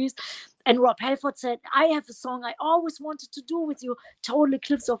Judas Priest. And Rob Halford said, I have a song I always wanted to do with you, Total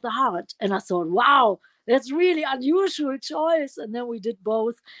Eclipse of the Heart. And I thought, wow, that's really unusual choice. And then we did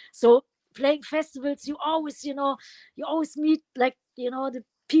both. So playing festivals, you always meet, like, the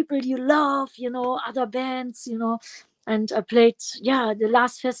people you love, other bands, and I played, the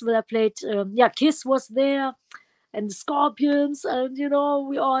last festival I played, Kiss was there, and the Scorpions, and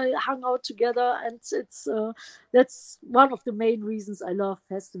we all hung out together, and it's that's one of the main reasons I love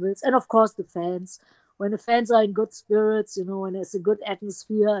festivals. And of course the fans, when the fans are in good spirits, when there's a good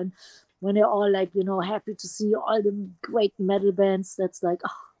atmosphere, and when they're all like, happy to see all the great metal bands, that's like,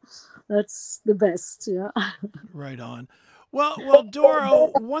 that's the best. Right on. Well,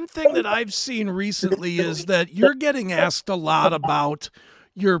 Doro, one thing that I've seen recently is that you're getting asked a lot about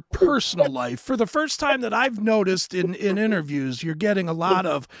your personal life. For the first time that I've noticed in interviews, you're getting a lot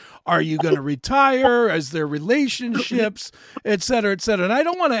of, are you going to retire? Is there relationships, et cetera, et cetera. And I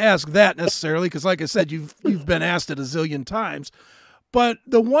don't want to ask that necessarily, because like I said, you've been asked it a zillion times. But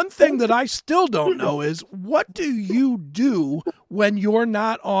the one thing that I still don't know is, what do you do when you're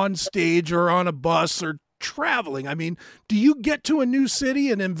not on stage or on a bus or traveling? I mean, do you get to a new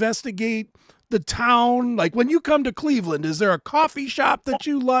city and investigate the town? Like, when you come to Cleveland, is there a coffee shop that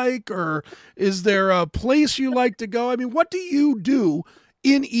you like, or is there a place you like to go? I mean, what do you do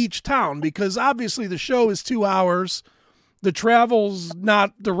in each town? Because obviously the show is 2 hours. The travel's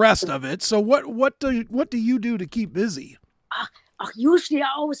not the rest of it. So what do you do to keep busy? Usually I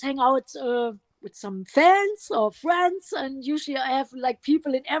always hang out with some fans or friends, and usually I have like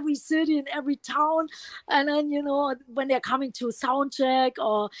people in every city, in every town, and then when they're coming to sound check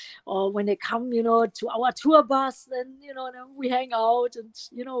or when they come to our tour bus, then then we hang out and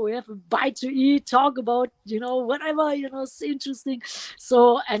we have a bite to eat, talk about whatever is interesting.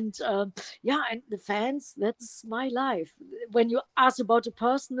 So and and the fans, that's my life. When you ask about a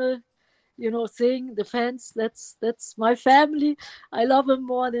personal thing, the fans, that's my family. I love them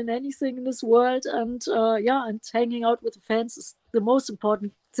more than anything in this world, and and hanging out with the fans is the most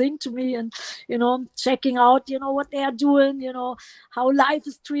important thing to me, and checking out what they are doing, how life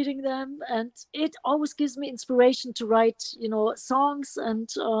is treating them, and it always gives me inspiration to write songs, and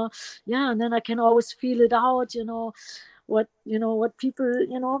and then I can always feel it out, what people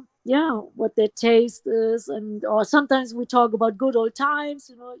what their taste is, and or sometimes we talk about good old times.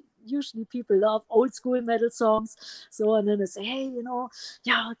 Usually people love old school metal songs, so and then they say, hey,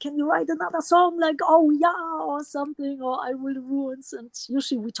 can you write another song like Oh Yeah or something, or I Will the Ruins, and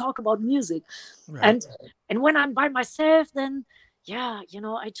usually we talk about music. Right. And when I'm by myself, then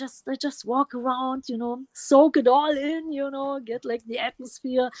I just walk around, soak it all in, get like the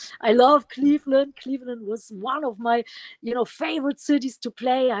atmosphere. I love Cleveland. Cleveland was one of my, favorite cities to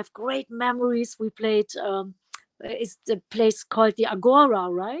play. I have great memories. We played, it's the place called the Agora,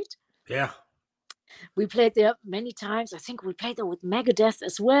 right? Yeah. We played there many times. I think we played there with Megadeth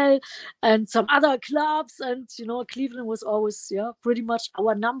as well, and some other clubs. And Cleveland was always pretty much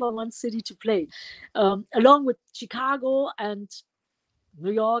our number one city to play, along with Chicago and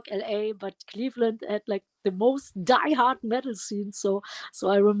New York, LA, but Cleveland had like the most die-hard metal scene. So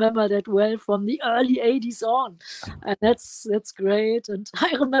I remember that well from the early 80s on. And that's great. And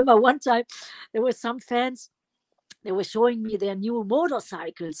I remember one time there were some fans, they were showing me their new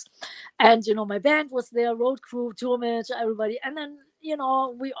motorcycles. And my band was there, road crew, tour manager, everybody. And then we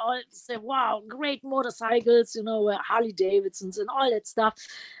all said, wow, great motorcycles, Harley Davidsons and all that stuff.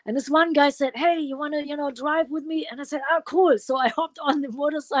 And this one guy said, hey, you want to drive with me? And I said, oh, cool. So I hopped on the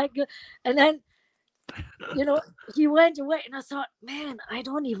motorcycle, and then he went away, and I thought, man, I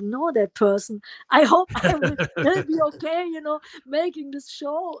don't even know that person. I hope I will still be okay, making this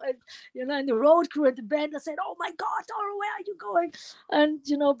show. And and the road crew and the band, I said, oh my God, Doro, where are you going?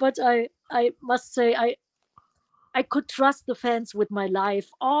 And but I must say, I could trust the fans with my life.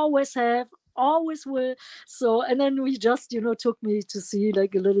 Always have, always will. So, and then we just took me to see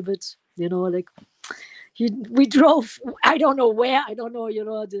like a little bit, like we drove, I don't know where, I don't know,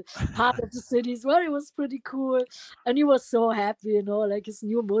 the part of the cities where. It was pretty cool, and he was so happy, like his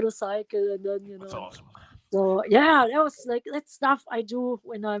new motorcycle. And then That's awesome. So that was like that stuff I do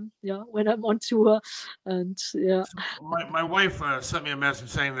when I'm on tour. And My wife sent me a message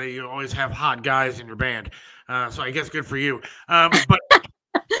saying that you always have hot guys in your band, so I guess good for you. But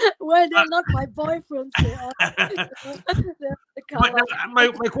well, they're not my boyfriends. They are. But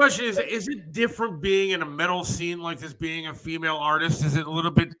my question is it different being in a metal scene like this, being a female artist? Is it a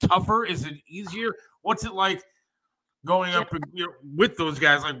little bit tougher? Is it easier? What's it like going up with those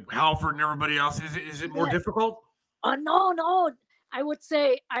guys like Halford and everybody else? Is it more difficult? Oh, no. I would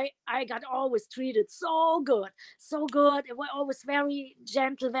say I got always treated so good. It was always very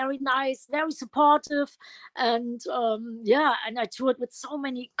gentle, very nice, very supportive. And and I toured with so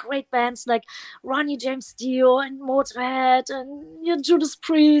many great bands like Ronnie James Dio and Motorhead and Judas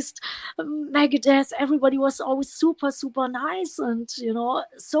Priest, Megadeth. Everybody was always super, super nice and,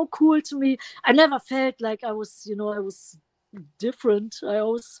 so cool to me. I never felt like I was different. I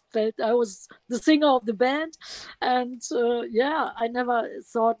always felt I was the singer of the band, and I never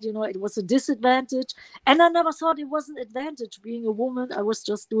thought it was a disadvantage, and I never thought it was an advantage being a woman. I was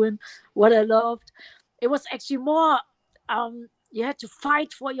just doing what I loved. It was actually more you had to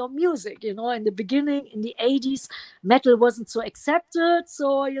fight for your music, in the beginning, in the 80s, metal wasn't so accepted.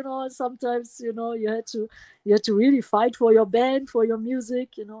 So, sometimes, you had to really fight for your band, for your music,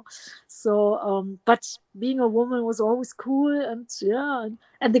 So, but being a woman was always cool. And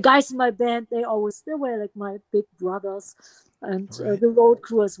and the guys in my band, they were like my big brothers, and Right. the road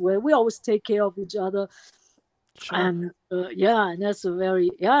crew as well. We always take care of each other. Sure. And and that's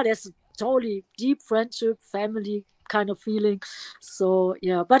there's a totally deep friendship, family kind of feeling. So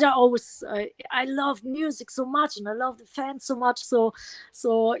but I love music so much, and I love the fans so much. So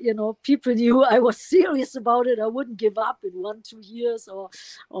people knew I was serious about it. I wouldn't give up in 1-2 years, or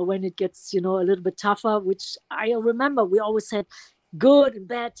when it gets a little bit tougher, which I remember we always had good and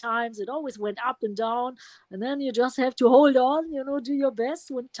bad times. It always went up and down, and then you just have to hold on, do your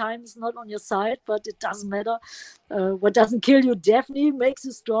best when time is not on your side. But it doesn't matter. What doesn't kill you definitely makes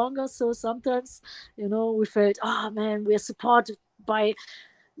you stronger. So sometimes we felt, oh man, we're supported by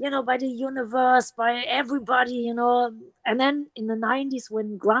by the universe, by everybody, And then in the 90s,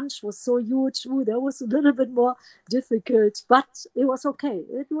 when grunge was so huge, that was a little bit more difficult, but it was okay.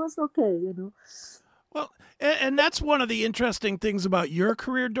 It was okay. Well, and that's one of the interesting things about your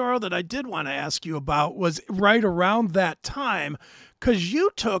career, Doro, that I did want to ask you about was right around that time, because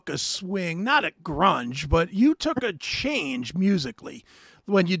you took a swing, not at grunge, but you took a change musically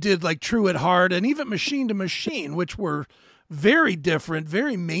when you did like True at Heart and even Machine to Machine, which were very different,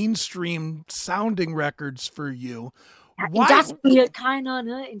 very mainstream sounding records for you. Industrial kind of,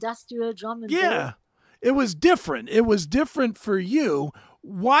 industrial drum and bass. It was different. It was different for you.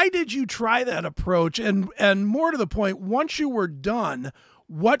 Why did you try that approach? And more to the point, once you were done,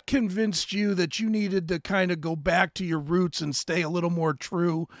 what convinced you that you needed to kind of go back to your roots and stay a little more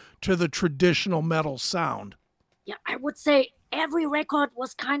true to the traditional metal sound? Yeah, I would say every record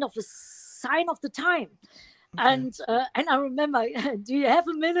was kind of a sign of the time. Okay. And I remember, do you have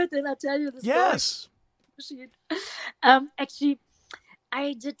a minute and I'll tell you the story? Yes. Actually,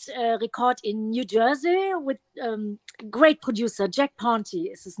 I did record in New Jersey with great producer, Jack Ponty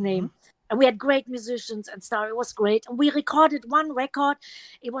is his name. Mm-hmm. And we had great musicians and stuff. It was great. And we recorded one record.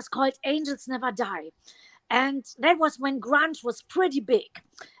 It was called Angels Never Die. And that was when grunge was pretty big.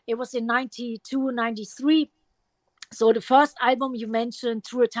 It was in 92, 93. So the first album you mentioned,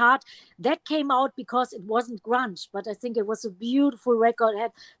 True at Heart, that came out because it wasn't grunge. But I think it was a beautiful record. It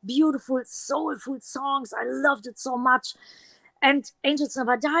had beautiful, soulful songs. I loved it so much. And Angels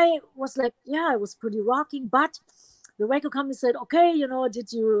Never Die was like, it was pretty rocking. But the record company said, okay,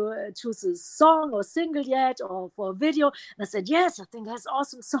 did you choose a song or single yet or for a video? And I said, yes, I think it has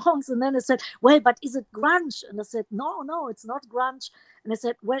awesome songs. And then they said, well, but is it grunge? And I said, no, it's not grunge. And I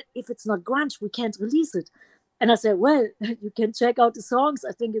said, well, if it's not grunge, we can't release it. And I said, well, you can check out the songs.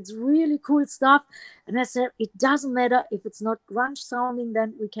 I think it's really cool stuff. And I said, it doesn't matter if it's not grunge sounding,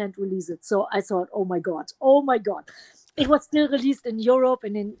 then we can't release it. So I thought, oh my God. It was still released in Europe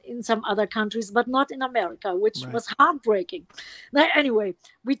and in some other countries, but not in America, which was heartbreaking. But anyway,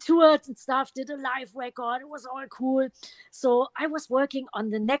 we toured and stuff, did a live record. It was all cool. So I was working on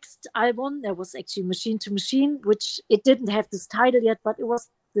the next album. There was actually Machine to Machine, which it didn't have this title yet, but it was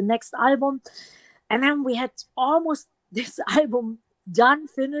the next album. And then we had almost this album done,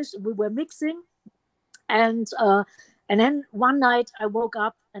 finished. We were mixing. And then one night I woke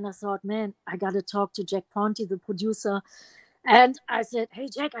up and I thought, man, I got to talk to Jack Ponty, the producer. And I said, hey,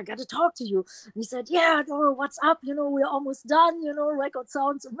 Jack, I got to talk to you. And he said, yeah, Doro, what's up? We're almost done. Record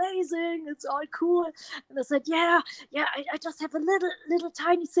sounds amazing. It's all cool. And I said, yeah, I just have a little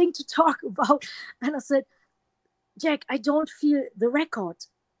tiny thing to talk about. And I said, Jack, I don't feel the record.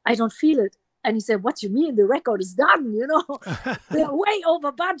 I don't feel it. And he said, what do you mean? The record is done, They're way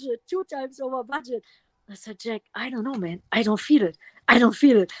over budget, 2 times over budget. I said, Jack, I don't know, man. I don't feel it.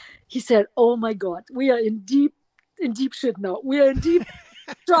 He said, oh my God, we are in deep shit now. We are in deep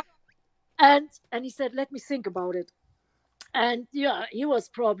trouble. And he said, let me think about it. And he was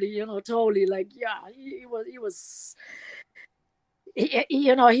probably, totally like, he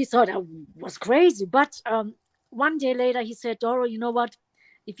thought I was crazy. But one day later, he said, Doro, you know what?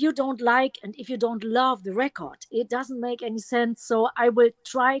 If you don't like and if you don't love the record, it doesn't make any sense. So I will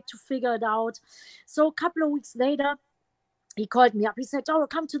try to figure it out. So a couple of weeks later, he called me up. He said, Doro,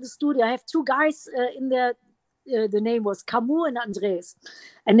 come to the studio. I have 2 guys in there. The name was Camus and Andres.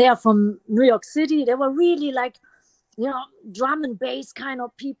 And they are from New York City. They were really like, drum and bass kind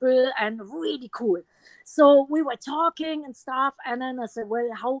of people and really cool. So we were talking and stuff. And then I said, well,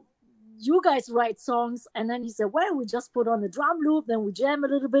 how you guys write songs? And then he said, well, we just put on a drum loop, then we jam a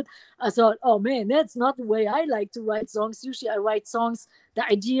little bit. I thought, oh man, that's not the way I like to write songs. Usually I write songs, the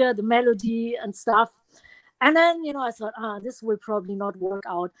idea, the melody and stuff. And then, I thought, this will probably not work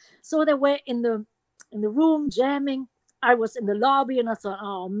out. So they were in the room jamming. I was in the lobby and I thought,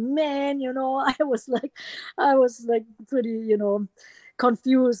 oh man, I was like pretty,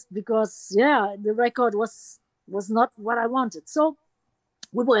 confused because the record was not what I wanted. So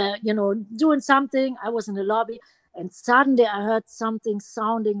we were, doing something. I was in the lobby and suddenly I heard something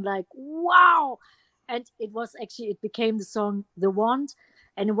sounding like, wow. And it became the song, The Wand.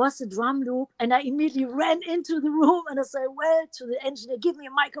 And it was a drum loop. And I immediately ran into the room and I said, well, to the engineer, give me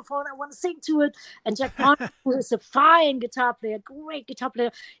a microphone. I want to sing to it. And Jack Ponty, who is a fine guitar player, great guitar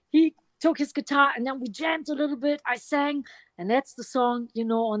player, he took his guitar and then we jammed a little bit. I sang, and that's the song,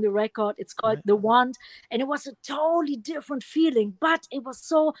 on the record. It's called The Wand. And it was a totally different feeling, but it was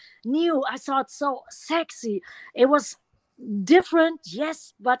so new. I thought so sexy. It was different,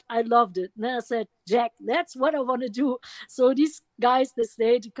 yes, but I loved it. And then I said, Jack, that's what I want to do. So these guys, they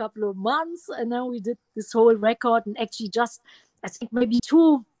stayed a couple of months and then we did this whole record, and actually just, I think maybe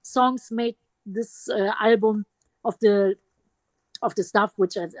two songs made this album of the stuff,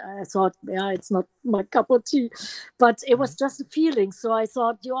 which I thought, yeah, it's not my cup of tea, but it was just a feeling. So I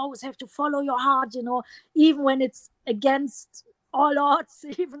thought you always have to follow your heart, even when it's against all odds,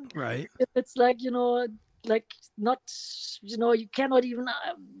 even if it's like, like not, you cannot even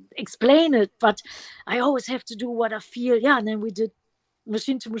explain it, but I always have to do what I feel. Yeah. And then we did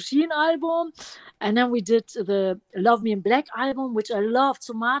Machine to Machine album, and then we did the Love Me in Black album, which I loved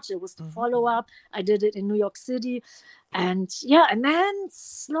so much. It was the follow-up. I did it in New York City, and then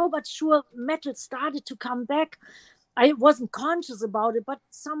slow but sure metal started to come back. I wasn't conscious about it, but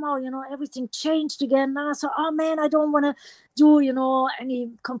somehow, everything changed again. And I thought, oh man, I don't want to do,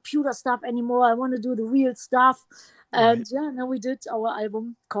 any computer stuff anymore. I want to do the real stuff. And then we did our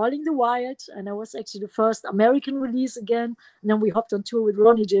album Calling the Wild, and that was actually the first American release again. And then we hopped on tour with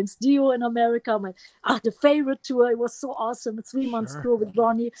Ronnie James Dio in America. The favorite tour. It was so awesome. A 3 months tour with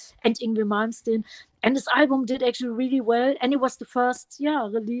Ronnie and Yngwie Malmsteen. And this album did actually really well. And it was the first,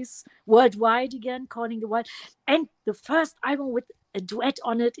 release worldwide again, Calling the Wild. And the first album with a duet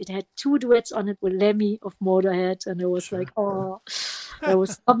on it. It had 2 duets on it with Lemmy of Motorhead. And it was like, oh, that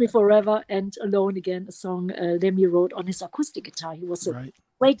was Love Me Forever and Alone Again, a song Lemmy wrote on his acoustic guitar. He was a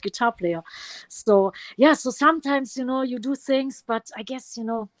great guitar player. So, so sometimes, you do things, but I guess,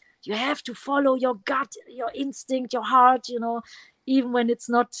 you have to follow your gut, your instinct, your heart, even when it's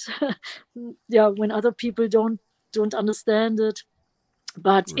not, when other people don't understand it.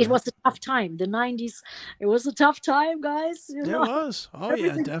 But it was a tough time. The 90s, it was a tough time, guys. It was. Oh,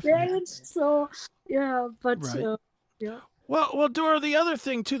 yeah, definitely. Changed, so, but, Well, Dora, the other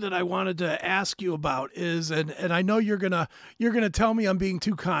thing too that I wanted to ask you about is, and I know you're gonna tell me I'm being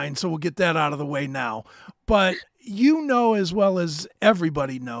too kind, so we'll get that out of the way now. But you know as well as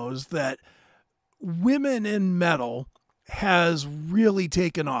everybody knows that women in metal has really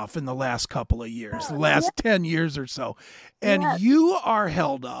taken off in the last couple of years, the last 10 years or so. And you are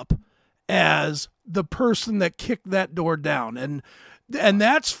held up as the person that kicked that door down. And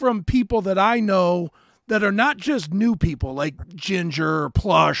that's from people that I know that are not just new people like Ginger or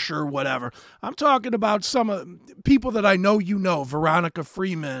Plush or whatever. I'm talking about some people that I know, Veronica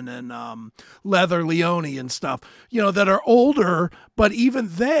Freeman and Leather Leone and stuff, that are older, but even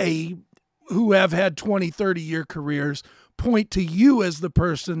they who have had 20, 30-year careers point to you as the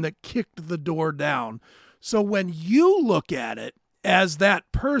person that kicked the door down. So when you look at it as that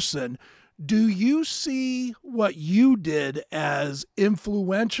person, do you see what you did as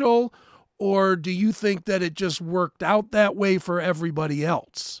influential, or do you think that it just worked out that way for everybody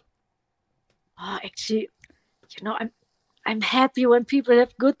else? Actually, I'm happy when people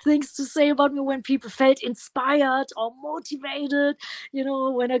have good things to say about me, when people felt inspired or motivated,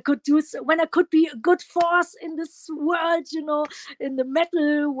 when I could be a good force in this world, in the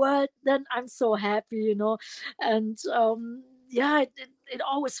metal world, then I'm so happy, and it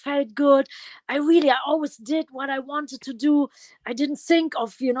always felt good. I always did what I wanted to do. I didn't think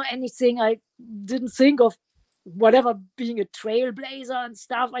of, anything. I didn't think of whatever, being a trailblazer and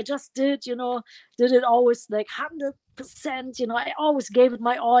stuff. I just did it always like 100%. I always gave it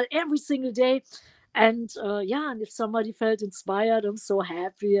my all every single day. And and if somebody felt inspired, I'm so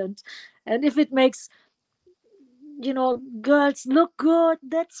happy. And if it makes girls look good,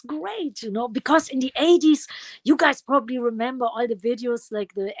 that's great, because in the 80s, you guys probably remember all the videos,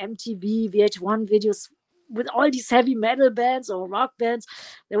 like the MTV VH1 videos with all these heavy metal bands or rock bands.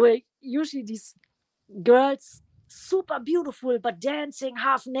 There were usually these girls, super beautiful, but dancing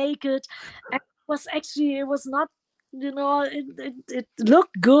half naked. And it was not, it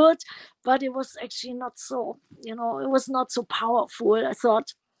looked good, but it was actually not so, it was not so powerful. I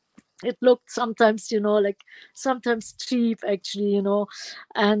thought it looked sometimes, like sometimes cheap, actually,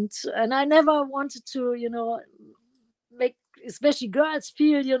 and I never wanted to, make especially girls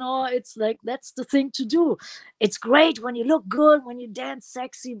feel, it's like that's the thing to do. It's great when you look good, when you dance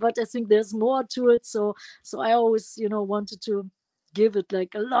sexy, but I think there's more to it. So I always, wanted to give it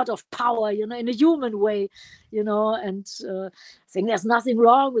like a lot of power, in a human way, and I think there's nothing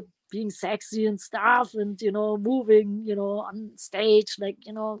wrong with being sexy and stuff, and moving, on stage, like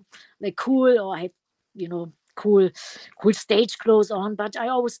like cool, or I have cool stage clothes on, but I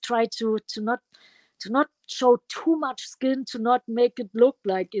always try to not show too much skin, to not make it look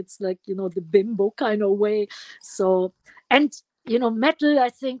like it's like the bimbo kind of way. So, and metal, I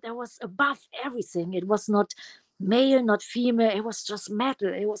think that was above everything. It was not male, not female. It was just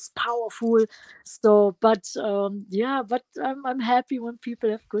metal. It was powerful. So, but but I'm happy when people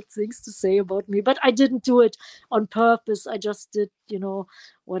have good things to say about me. But I didn't do it on purpose. I just did,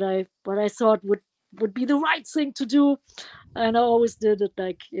 what I thought would would be the right thing to do, and I always did it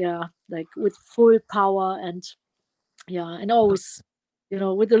like with full power, and and always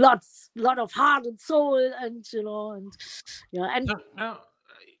with a lot of heart and soul, and and So now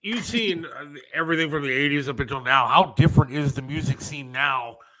you've seen everything from the '80s up until now. How different is the music scene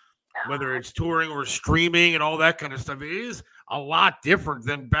now? Whether it's touring or streaming and all that kind of stuff, it is a lot different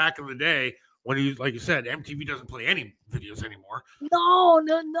than back in the day when like you said, MTV doesn't play any videos anymore. No,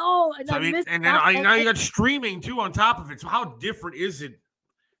 and So, I mean, and then now you got streaming too on top of it. So how different is it,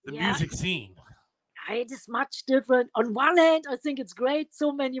 the music scene? It is much different. On one hand, I think it's great.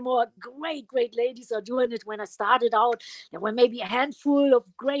 So many more great ladies are doing it. When I started out, there were maybe a handful of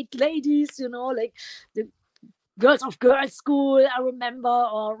great ladies, like the Girls of Girls School, I remember,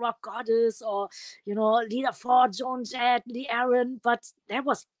 or Rock Goddess, or Lita Ford, Joan Jett, Lee Aaron. But that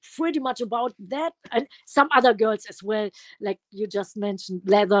was pretty much about that, and some other girls as well, like you just mentioned,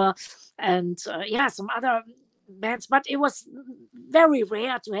 Leather, and some other bands. But it was very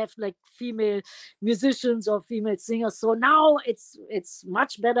rare to have like female musicians or female singers. So now it's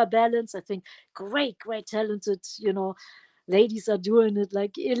much better balance. I think great talented ladies are doing it,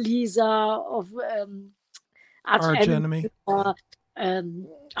 like Elisa of Arch Enemy.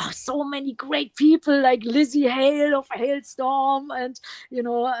 So many great people like Lizzie Hale of Hailstorm, and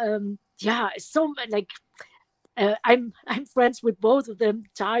so like I'm friends with both of them,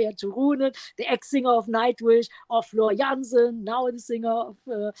 Tarja Turunen, the ex-singer of Nightwish, or Floor Jansen, now the singer of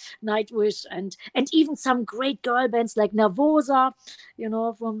Nightwish, and even some great girl bands like Nervosa,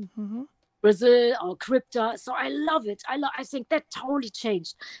 from Brazil, or Crypta. So I love it. I think that totally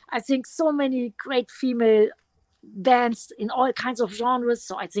changed. I think so many great female bands in all kinds of genres,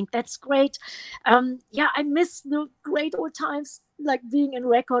 so I think that's great. I miss the great old times, like being in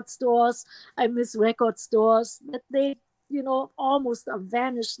record stores. I miss record stores that they almost are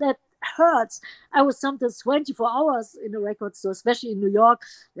vanished. That hurts. I was sometimes 24 hours in a record store, especially in New York.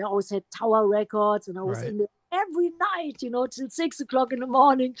 They always had Tower Records, and I was in there every night, till 6:00 in the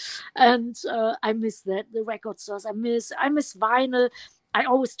morning. And I miss that, the record stores. I miss vinyl. I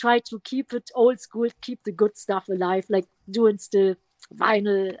always try to keep it old school, keep the good stuff alive, like doing still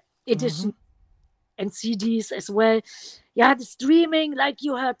vinyl edition and CDs as well. Yeah, the streaming, like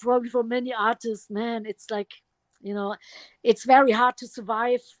you heard probably from many artists, man, it's like, it's very hard to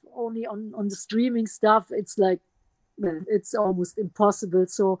survive only on the streaming stuff. It's like, man, it's almost impossible.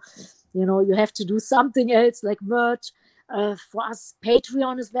 So, you have to do something else, like merch. For us,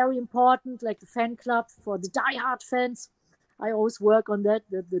 Patreon is very important, like the fan club for the diehard fans. I always work on that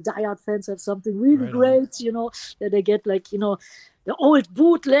the diehard fans have something really great, that they get, like, the old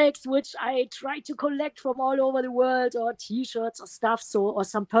bootlegs, which I try to collect from all over the world, or T-shirts or stuff, or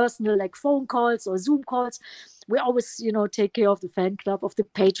some personal, like, phone calls or Zoom calls. We always, take care of the fan club, of the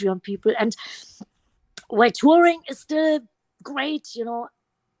Patreon people. And while touring is still great,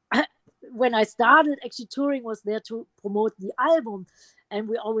 when I started, actually touring was there to promote the album, and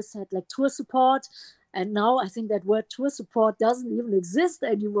we always had like tour support. And now I think that word tour support doesn't even exist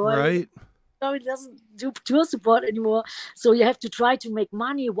anymore. Right. No, it doesn't do tour support anymore. So you have to try to make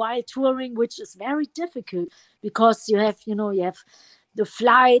money while touring, which is very difficult, because you have the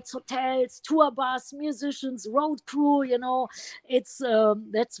flights, hotels, tour bus, musicians, road crew. It's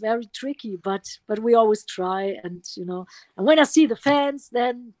that's very tricky. But we always try, and and when I see the fans,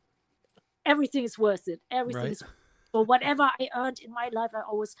 then everything is worth it. Everything is. So whatever I earned in my life, I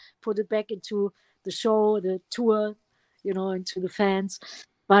always put it back into the show, the tour, into the fans.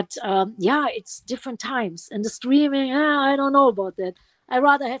 But it's different times. And the streaming, I don't know about that. I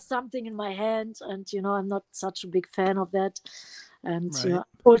rather have something in my hand, and I'm not such a big fan of that. And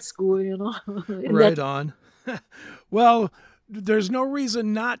old school, Right on. Well, there's no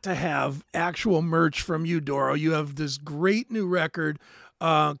reason not to have actual merch from you, Doro. You have this great new record,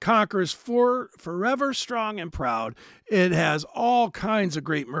 Conquerors Forever Strong and Proud. It has all kinds of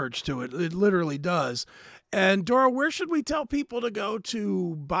great merch to it. It literally does. And Doro, where should we tell people to go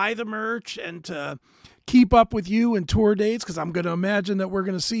to buy the merch and to keep up with you and tour dates? Because I'm going to imagine that we're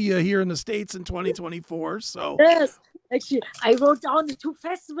going to see you here in the States in 2024. So yes. Actually, I wrote down the 2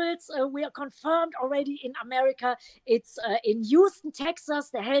 festivals. We are confirmed already in America. It's in Houston, Texas,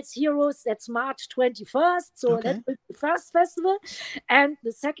 the Hells Heroes. That's March 21st. So that's the first festival. And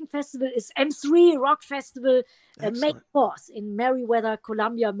the second festival is M3 Rock Festival, May 4th in Meriwether,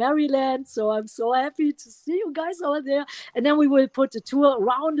 Columbia, Maryland. So I'm so happy to see you guys over there. And then we will put a tour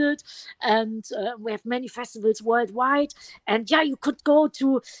around it. And we have many festivals worldwide. And you could go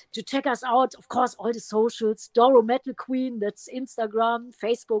to check us out. Of course, all the socials, Doro Metal Queen, that's Instagram.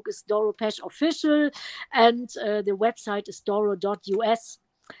 Facebook is Doro Pesch Official, and the website is doro.us.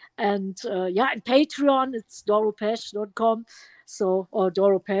 And and Patreon, it's doropesh.com. So, or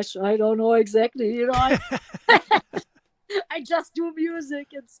Doro Pesh, I don't know exactly, you know. I just do music.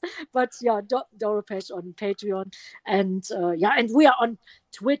 But Doro Pesh on Patreon. And and we are on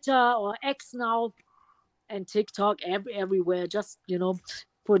Twitter or X now and TikTok, everywhere. Just,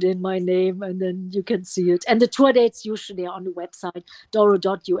 put in my name and then you can see it. And the tour dates usually are on the website,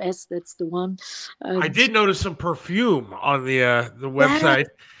 doro.us. That's the one. I did notice some perfume on the website,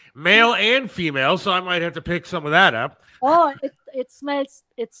 male and female, so I might have to pick some of that up. Oh, it smells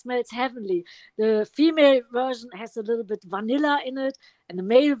heavenly. The female version has a little bit vanilla in it, and the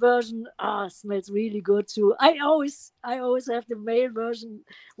male version smells really good too. I always have the male version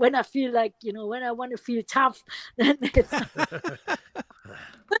when I feel like, when I want to feel tough. Then it's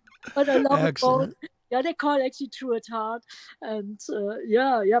but I love it both. Yeah, they call it actually True at Heart. And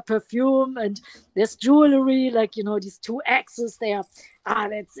perfume. And there's jewelry, like, these 2 axes there.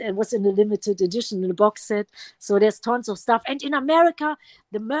 It was in the limited edition in the box set. So there's tons of stuff. And in America,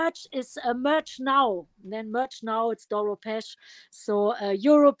 the merch is Merch Now. And then Merch Now, it's Doro Pesh. So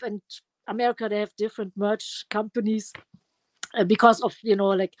Europe and America, they have different merch companies. Because of,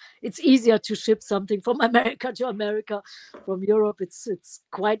 it's easier to ship something from America to America. From Europe, it's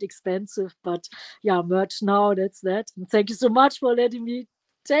quite expensive. But Merch Now, that's that. And thank you so much for letting me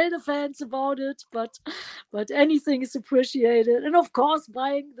tell the fans about it. But anything is appreciated. And of course,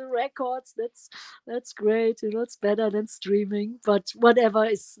 buying the records, that's great. It's better than streaming. But whatever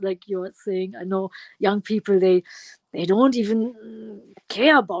is like you're saying, I know young people, they don't even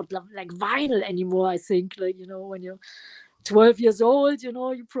care about like vinyl anymore. I think, like, when you're 12 years old,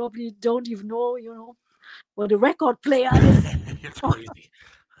 you probably don't even know, what a record player is. It's crazy.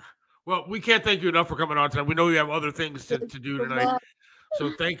 Well, we can't thank you enough for coming on tonight. We know you have other things to do tonight.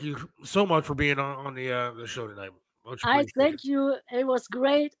 So thank you so much for being on the show tonight. I thank you. It was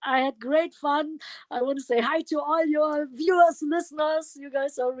great. I had great fun. I want to say hi to all your viewers, listeners. You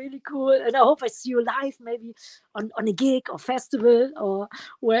guys are really cool. And I hope I see you live, maybe on a gig or festival or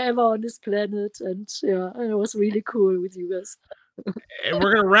wherever on this planet. And it was really cool with you guys. And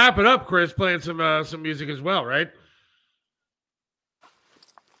we're going to wrap it up, Chris, playing some music as well, right?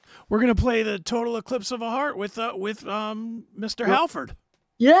 We're going to play the Total Eclipse of a Heart with Mr. Halford.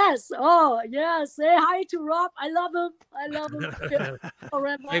 Yes. Oh, yeah. Say hi to Rob. I love him.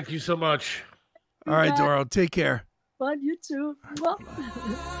 Forever. Thank you so much. All right, Doro. Take care. Fun, you too. Well.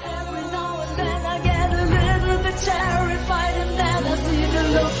 Every now and then I get a little bit terrified, and then I see the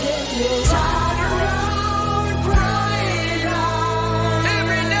look in your eyes. Turn around, bright eyes.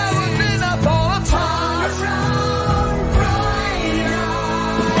 Every now and then I fall apart. Turn around, bright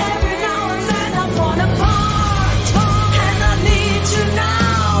eyes. Every now and then I fall apart, and I need you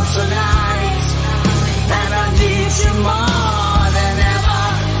now tonight, and I need you more than ever.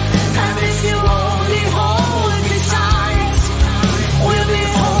 And if you only hold me tight, we'll be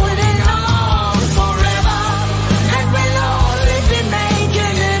holding on forever, and we'll only be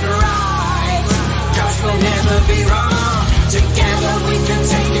making it right. 'Cause we'll never be wrong. Together we can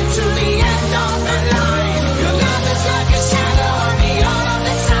take it to the end of the line. Your love is like a shadow on me all of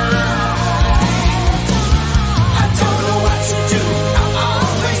the time. I don't know what to do. I'm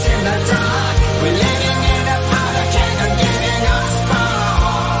always in the dark. We're living in a powder keg, getting us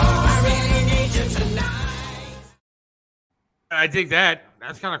far. I really need you tonight. I think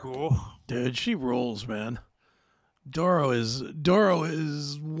that's kind of cool. Dude, she rules, man. Doro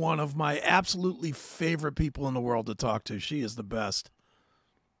is one of my absolutely favorite people in the world to talk to. She is the best.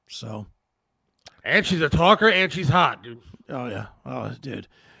 So. And she's a talker, and she's hot, dude. Oh, yeah. Oh, dude.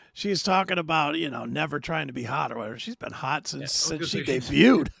 She's talking about, never trying to be hot or whatever. She's been hot since she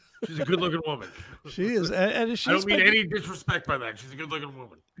debuted. She's a good-looking woman. She is. And she's I don't mean any disrespect by that. She's a good-looking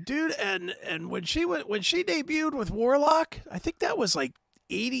woman. Dude, and when she debuted with Warlock, I think that was like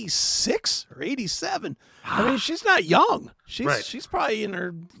 86 or 87. I mean, she's not young. She's probably in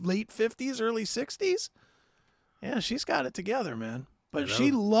her late 50s, early 60s. Yeah, she's got it together, man. But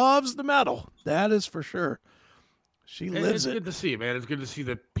she loves the metal. That is for sure. She lives it. It's good to see, man. It's good to see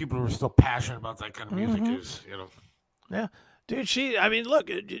that people are still passionate about that kind of music. Yeah. Dude, she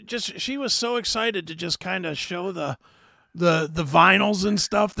was so excited to just kind of show the vinyls and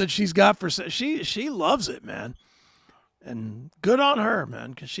stuff that she's got for she loves it, man. And good on her,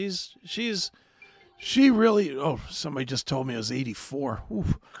 man, because she really. Oh, somebody just told me it was 84.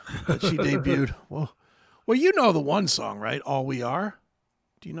 Oof, that she debuted. Well, you know the one song, right? All We Are.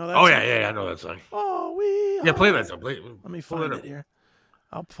 Do you know that? Oh song? yeah, I know that song. All We Are. Yeah, play that song. Let me find it here.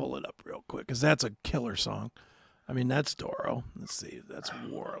 I'll pull it up real quick because that's a killer song. I mean, that's Doro. Let's see. That's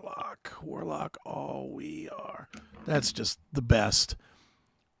Warlock. Warlock, All We Are. That's just the best.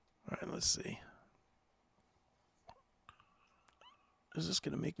 All right, let's see. Is this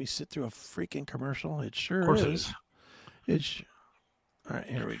going to make me sit through a freaking commercial? It sure Of course is. All right,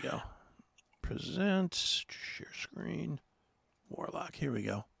 here we go. Present, share screen, Warlock. Here we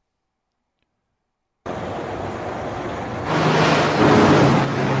go.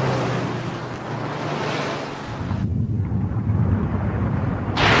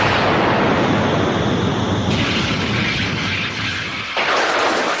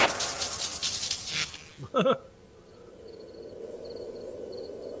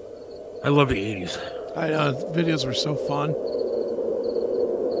 I love the 80s. I know videos were so fun.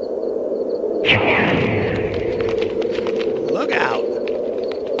 Look out!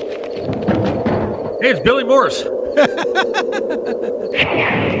 Hey, it's Billy Morris.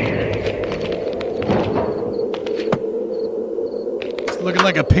 It's looking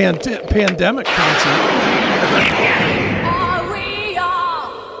like a pandemic concert. All we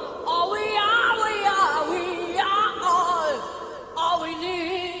are, all we are, we are all we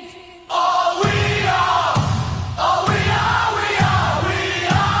need. All we are, all we are, we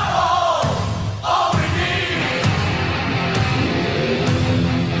are all we need.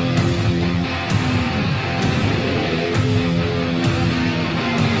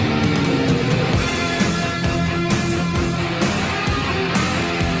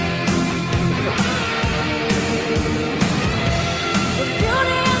 There's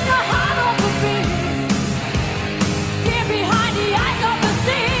beauty in the heart of the beast, fear behind the eyes of the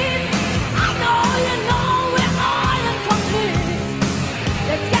thief. I know you know we're all incomplete.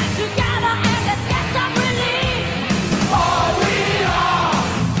 Let's get together and let's get some relief. All we are,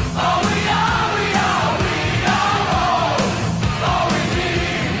 all we are, we are all we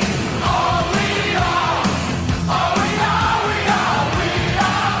need. All we are, all we are, we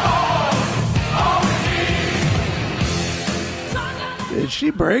are all we need. She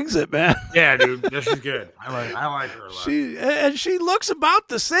brings it, man. Yeah, dude. This is good. I like her a lot. She looks about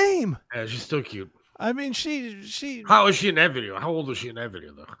the same. Yeah, she's still cute. I mean, she How is she in that video? How old was she in that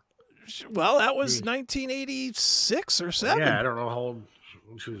video, though? well, that was 1986 or 7. Yeah, I don't know how old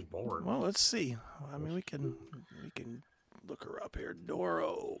when she was born. Well, let's see. I mean, we can look her up here.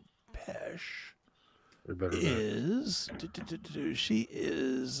 Doro Pesh We better not. is she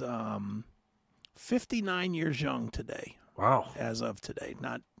is 59 years young today, Wow. as of today.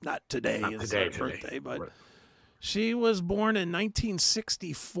 Not today Not is today, her birthday, but Right. she was born in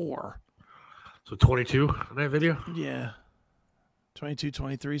 1964. So 22 in that video? Yeah. 22,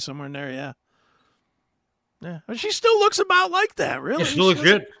 23, somewhere in there, yeah. Yeah. But she still looks about like that, really. Yeah, she looks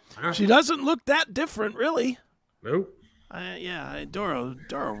good. Huh? She doesn't look that different, really. Nope. Doro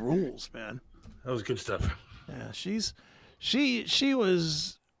rules, man. That was good stuff. Yeah, she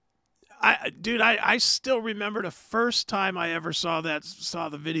was I still remember the first time I ever saw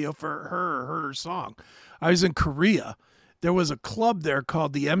the video for her or heard her song. I was in Korea. There was a club there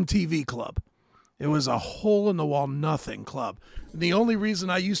called the MTV Club. It was a hole in the wall nothing club. And the only reason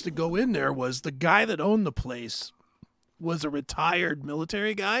I used to go in there was the guy that owned the place was a retired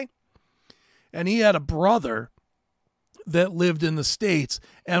military guy, and he had a brother that lived in the States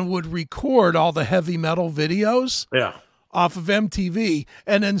and would record all the heavy metal videos Yeah. off of MTV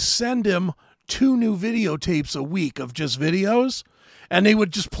and then send him 2 new videotapes a week of just videos. And they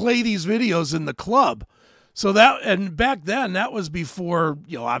would just play these videos in the club. So and back then that was before,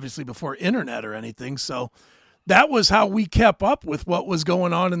 obviously before internet or anything. So that was how we kept up with what was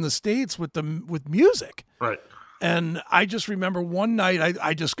going on in the States with music. Right. And I just remember one night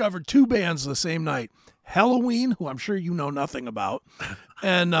I discovered 2 bands the same night. Halloween, who I'm sure you know nothing about.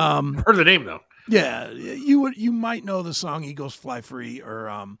 And Heard the name, though. yeah, you might know the song "Eagles Fly Free" or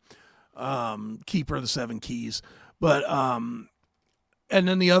 "Keeper of the Seven Keys," but and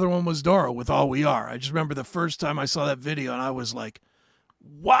then the other one was Doro with "All We Are." I just remember the first time I saw that video, and I was like,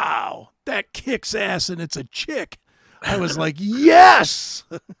 "Wow, that kicks ass!" And it's a chick. I was like, "Yes,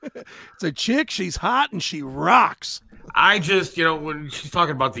 it's a chick. She's hot and she rocks." I just, when she's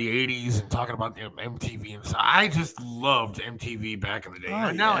talking about the 80s and talking about MTV and stuff, I just loved MTV back in the day.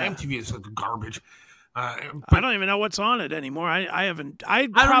 Oh, Now yeah. MTV is like garbage. I don't even know what's on it anymore. I haven't. I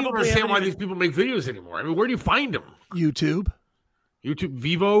don't probably even understand why haven't these people make videos anymore. I mean, where do you find them? YouTube, YouTube,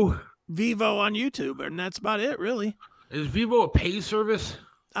 Vivo? Vivo on YouTube, and that's about it, really. Is Vivo a pay service?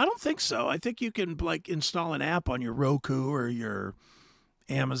 I don't think so. I think you can install an app on your Roku or your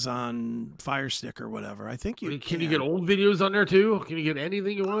Amazon Fire Stick or whatever. I think you Can you get old videos on there too? Can you get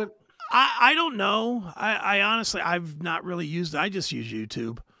anything you want? I don't know. I honestly I've not really used it. I just use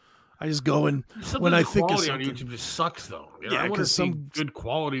YouTube. I just go and Sometimes when I the think of quality on something. YouTube just sucks though. Yeah, I want to 'cause see some- good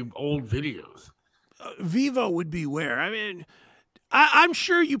quality old videos. Vivo would be where. I mean, I'm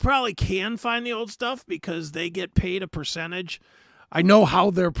sure you probably can find the old stuff because they get paid a percentage. I know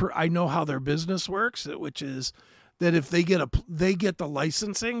how their business works, which is that if they get the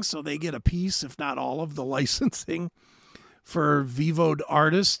licensing, so they get a piece, if not all of the licensing for Vivoed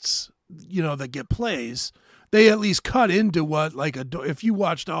artists, that get plays. They at least cut into what if you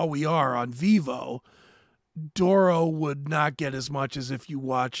watched All We Are on Vivo, Doro would not get as much as if you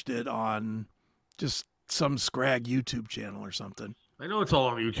watched it on just some scrag YouTube channel or something. I know it's all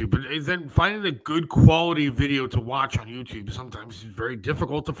on YouTube, but then finding a good quality video to watch on YouTube sometimes is very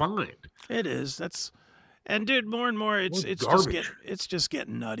difficult to find. It is. And dude, more and more, it's just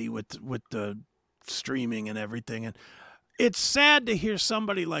getting nutty with the streaming and everything. And it's sad to hear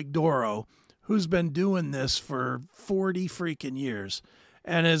somebody like Doro, who's been doing this for 40 freaking years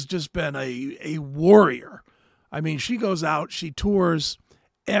and has just been a warrior. I mean, she goes out, she tours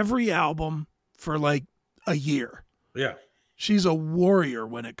every album for like a year. Yeah. She's a warrior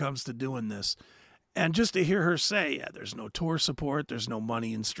when it comes to doing this. And just to hear her say, yeah, there's no tour support, there's no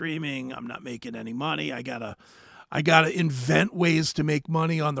money in streaming, I'm not making any money, I gotta invent ways to make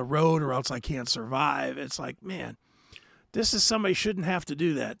money on the road or else I can't survive. It's like, man, this is somebody shouldn't have to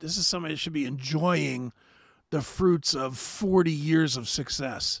do that. This is somebody that should be enjoying the fruits of 40 years of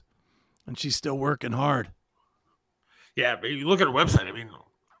success. And she's still working hard. Yeah, but you look at her website, I mean,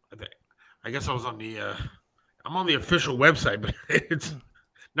 I guess I was on I'm on the official website, but it's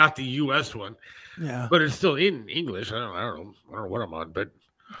not the U.S. one. Yeah. But it's still in English. I don't know what I'm on, but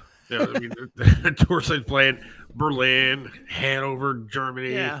I mean, the tour site's playing Berlin, Hanover,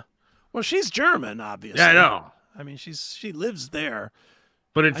 Germany. Yeah. Well, she's German, obviously. Yeah, I know. I mean, she lives there.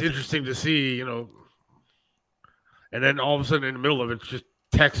 But it's interesting to see, and then all of a sudden in the middle of it, it's just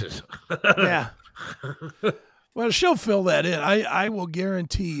Texas. Yeah. Well, she'll fill that in. I will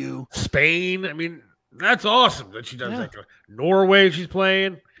guarantee you. Spain. I mean, that's awesome that she does that. Norway, she's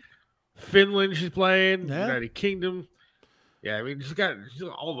playing. Finland, she's playing. Yeah. United Kingdom. Yeah, I mean, she's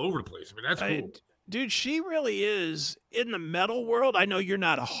all over the place. I mean, that's cool. Dude, she really is in the metal world. I know you're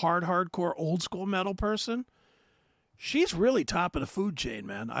not a hardcore old school metal person. She's really top of the food chain,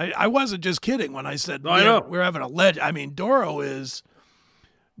 man. I wasn't just kidding when I said I know. We're having a legend. I mean, Doro is,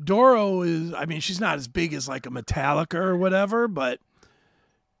 I mean, she's not as big as like a Metallica or whatever, but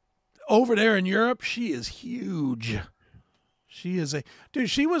over there in Europe, she is huge. She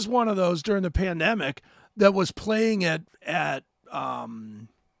was one of those during the pandemic that was playing at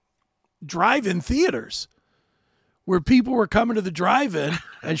drive-in theaters where people were coming to the drive-in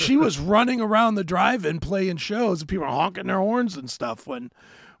and she was running around the drive-in playing shows and people were honking their horns and stuff when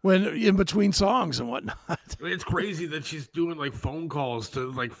in between songs and whatnot. I mean, it's crazy that she's doing like phone calls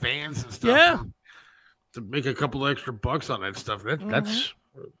to like fans and stuff. Yeah. To make a couple extra bucks on that stuff. That's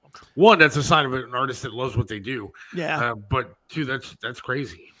one, that's a sign of an artist that loves what they do. Yeah. But two, that's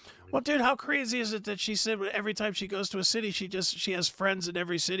crazy. Well, dude, how crazy is it that she said every time she goes to a city, she has friends in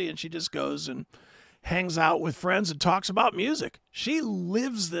every city and she just goes and hangs out with friends and talks about music. She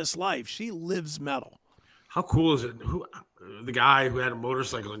lives this life. She lives metal. How cool is it? The guy who had a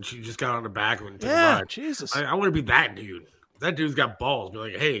motorcycle and she just got on the back of it and took a Yeah, ride. Jesus. I want to be that dude. That dude's got balls. Be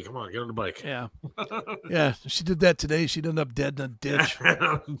like, hey, come on, get on the bike. Yeah. Yeah, she did that today. She'd end up dead in a ditch.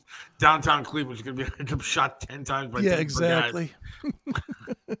 Downtown Cleveland, she's gonna be shot 10 times by 10 exactly.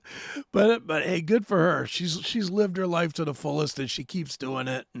 But hey, good for her. She's lived her life to the fullest and she keeps doing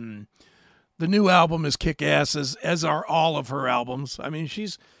it. And the new album is kick ass, as are all of her albums. I mean, she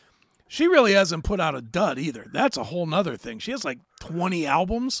really hasn't put out a dud either. That's a whole nother thing. She has like 20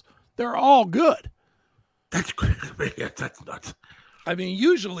 albums. They're all good. That's crazy. Yeah, that's nuts. I mean,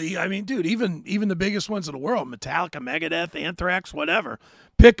 usually, dude, even the biggest ones in the world, Metallica, Megadeth, Anthrax, whatever,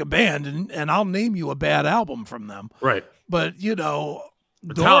 pick a band and I'll name you a bad album from them. Right. But, Metallica,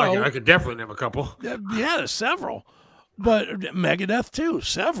 Doro, I could definitely name a couple. Yeah, there's several. But Megadeth, too,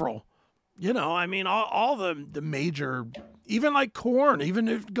 several. I mean, all the major, even like Korn, even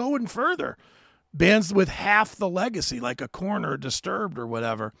if going further, bands with half the legacy, like a Korn or Disturbed or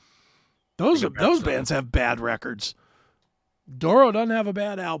whatever. Those bands have bad records. Doro doesn't have a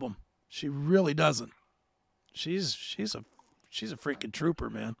bad album. She really doesn't. She's a freaking trooper,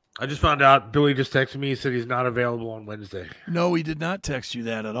 man. I just found out Billy just texted me. He said he's not available on Wednesday. No, he did not text you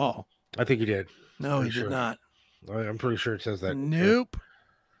that at all. I think he did. No, he did not. I'm pretty sure it says that. Nope.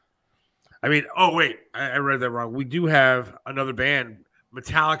 I mean, oh wait, I read that wrong. We do have another band.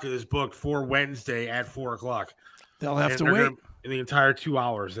 Metallica is booked for Wednesday at 4:00. They'll have to wait. In the entire 2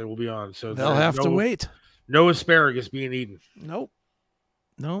 hours they will be on. So they'll have to wait. No asparagus being eaten. Nope.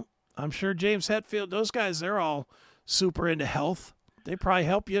 I'm sure James Hetfield, those guys, they're all super into health. They probably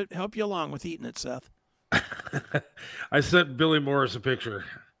help you along with eating it, Seth. I sent Billy Morris a picture.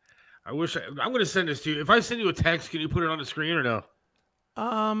 I'm going to send this to you. If I send you a text, can you put it on the screen or no?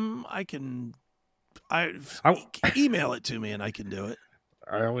 I can. Email it to me and I can do it.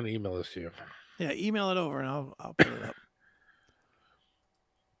 All right, I'm going to email this to you. Yeah, email it over and I'll put it up.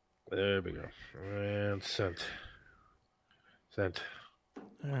 There we go. And sent. Sent.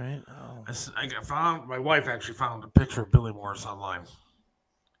 All right. I found my wife actually found a picture of Billy Morris online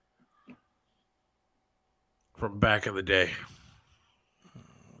from back in the day.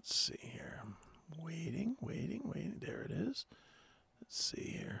 Let's see here. I'm waiting. There it is. Let's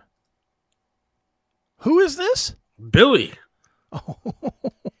see here. Who is this? Billy. Oh.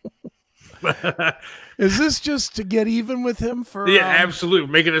 Is this just to get even with him for? Yeah, absolutely.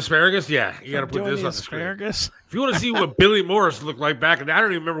 Making asparagus? Yeah, you got to put this on the asparagus. Screen. If you want to see what Billy Morris looked like back, and I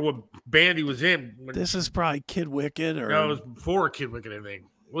don't even remember what band he was in. This is probably Kid Wicked, or no, it was before Kid Wicked, I think.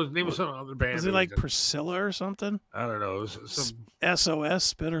 What was the name of some other band? Was it like Priscilla or something? I don't know. It was some SOS,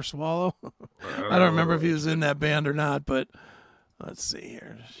 Spit or Swallow. I don't remember if he was in that band or not, but let's see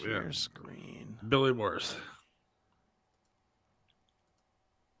here. Share screen. Billy Morris.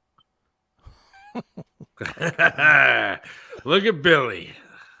 Look at Billy.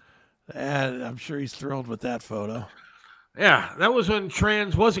 And I'm sure he's thrilled with that photo. Yeah, that was when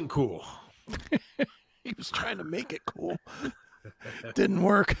trans wasn't cool. He was trying to make it cool. Didn't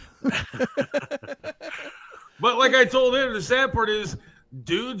work. But like I told him, the sad part is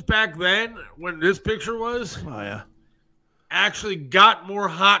dudes back then, when this picture was, actually got more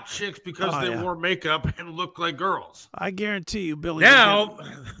hot chicks because they wore makeup and looked like girls. I guarantee you, Billy. Now,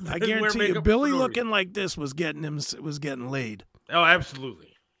 I guarantee you, Billy looking like this was getting laid. Oh,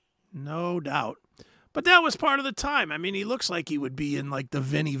 absolutely, no doubt. But that was part of the time. I mean, he looks like he would be in like the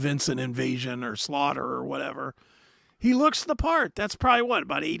Vinnie Vincent Invasion or Slaughter or whatever. He looks the part. That's probably what,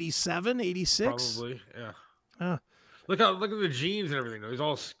 about 87, 86? Probably, yeah. Look at the jeans and everything. He's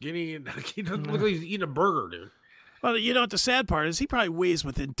all skinny and he doesn't look like he's eating a burger, dude. Well, you know what the sad part is? He probably weighs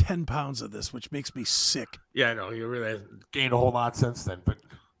within 10 pounds of this, which makes me sick. Yeah, I know. He really hasn't gained a whole lot since then, but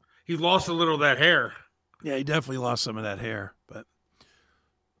he lost a little of that hair. Yeah, he definitely lost some of that hair. But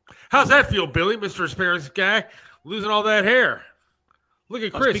how's that feel, Billy, Mr. Asparagus guy, losing all that hair? Look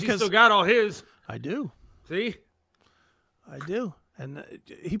at Chris. He's still got all his. I do. See? I do. And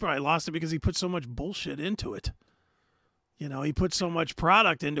he probably lost it because he put so much bullshit into it. You know, he put so much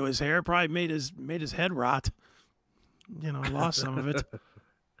product into his hair, probably made his head rot. You know, lost some of it.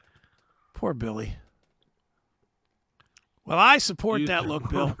 Poor Billy. Well, I support that look,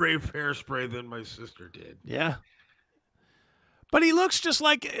 Bill. Brave hairspray than my sister did. Yeah. But he looks just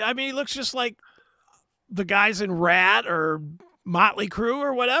like the guys in Rat or Motley Crue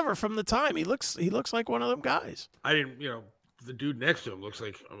or whatever from the time. He looks like one of them guys. I didn't, the dude next to him looks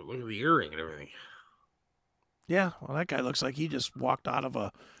like, look at the earring and everything. Yeah, well, that guy looks like he just walked out of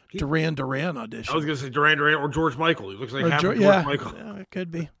a Duran Duran audition. I was going to say Duran Duran or George Michael. He looks like half George Michael. Yeah, it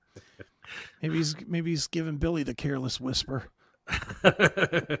could be. Maybe he's giving Billy the careless whisper.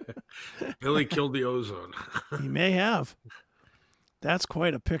 Billy killed the ozone. He may have. That's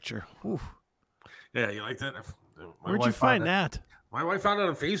quite a picture. Whew. Yeah, you like that? Where'd you find that? My wife found it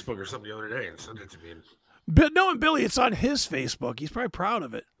on Facebook or something the other day and sent it to me. But knowing Billy, it's on his Facebook. He's probably proud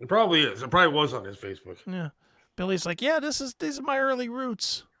of it. It probably is. It probably was on his Facebook. Yeah. Billy's like, yeah, these are my early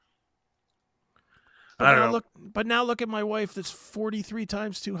roots. But I don't know. But now look at my wife that's 43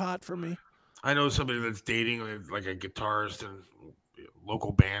 times too hot for me. I know somebody that's dating like a guitarist and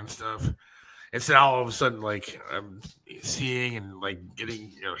local band stuff. It's now all of a sudden like I'm seeing and like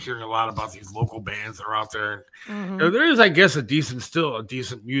getting, hearing a lot about these local bands that are out there. Mm-hmm. There is, I guess, a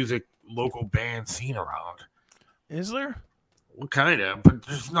decent music local band scene around. Is there? Well, kind of, but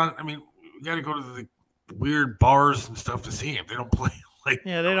there's not. I mean, you got to go to the weird bars and stuff to see them. They don't play like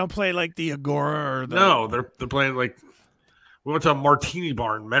they don't play like the Agora or the. No, they're playing like we went to a martini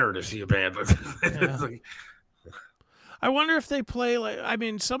bar in Menor to see a band. Like, I wonder if they play like. I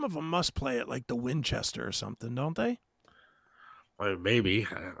mean, some of them must play at like the Winchester or something, don't they? Well, maybe.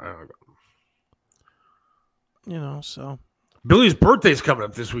 I don't know. So. Billy's birthday's coming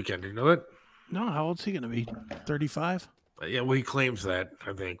up this weekend. Do you know that? No, how old's he going to be? 35? Yeah, well, he claims that,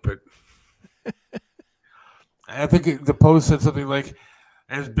 I think, but I think the post said something like,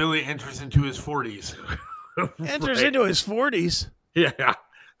 as Billy enters into his 40s. Enters into his 40s? Yeah.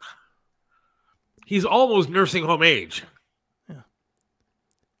 He's almost nursing home age. Yeah.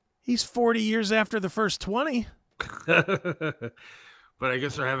 He's 40 years after the first 20. But I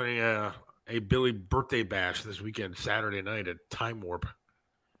guess they're having a Billy birthday bash this weekend, Saturday night at Time Warp.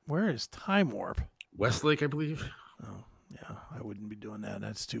 Where is Time Warp? Westlake, I believe. Oh, Yeah, I wouldn't be doing that.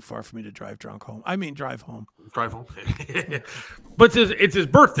 That's too far for me to drive drunk home. I mean, drive home. Drive home. But it's his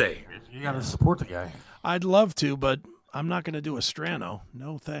birthday. You got to support the guy. I'd love to, but I'm not going to do a Strano.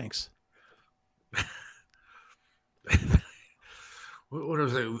 No, thanks. What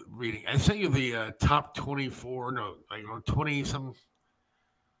was I reading? I sent you the top 24,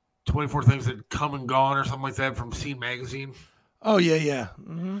 24 things that come and gone or something like that from Scene Magazine. Oh, yeah.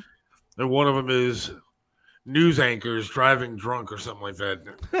 Mm-hmm. And one of them is news anchors driving drunk or something like that.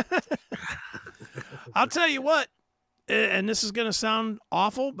 I'll tell you what, and this is going to sound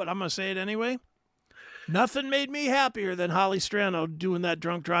awful, but I'm going to say it anyway. Nothing made me happier than Holly Strano doing that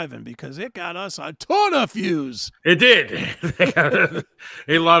drunk driving because it got us a ton of views. It did. They got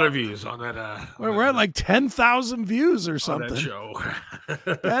a lot of views on that. We're at like 10,000 views or on something. that show.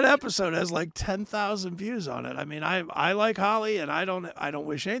 That episode has like 10,000 views on it. I mean, I like Holly, and I don't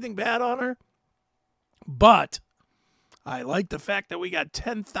wish anything bad on her, but I like the fact that we got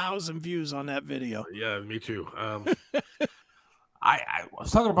 10,000 views on that video. Yeah, me too. I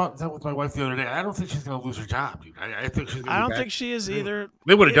was talking about that with my wife the other day. I don't think she's going to lose her job, dude. I think she's. I don't think she is either.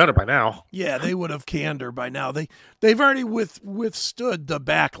 They would have done it by now. Yeah, they would have canned her by now. They've already withstood the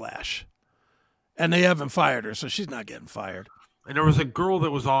backlash, and they haven't fired her, so she's not getting fired. And there was a girl that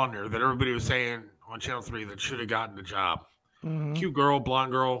was on there that everybody was saying on Channel 3 that should have gotten the job. Mm-hmm. Cute girl,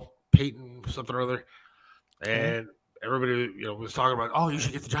 blonde girl, Peyton something or other. And everybody, was talking about, oh, you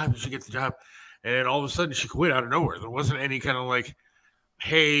should get the job. You should get the job. And then all of a sudden she quit out of nowhere. There wasn't any kind of like,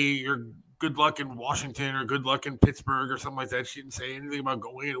 hey, you're good luck in Washington or good luck in Pittsburgh or something like that. She didn't say anything about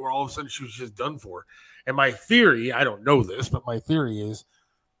going anywhere. All of a sudden she was just done for. And my theory, I don't know this, but my theory is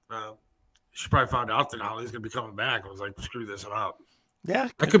she probably found out that Holly's going to be coming back and was like, screw this, I'm out. Yeah,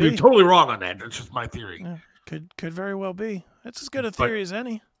 I could be totally wrong on that. That's just my theory. Yeah, could very well be. That's as good a theory as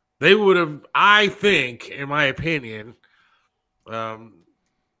any. They would have, I think, in my opinion,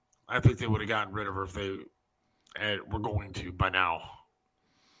 I think they would have gotten rid of her if they were going to by now.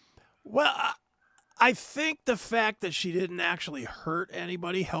 Well, I think the fact that she didn't actually hurt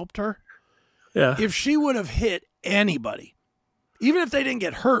anybody helped her. Yeah. If she would have hit anybody, even if they didn't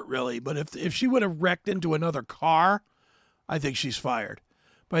get hurt really, but if she would have wrecked into another car, I think she's fired.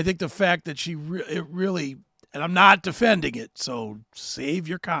 But I think the fact that it really, and I'm not defending it, so save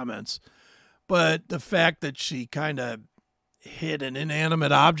your comments, but the fact that she kind of hit an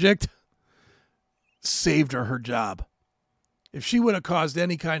inanimate object saved her job. If she would have caused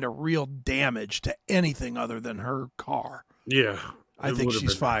any kind of real damage to anything other than her car, yeah, I think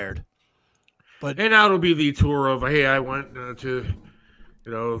she's fired. But and now it'll be the tour of, hey, I went to,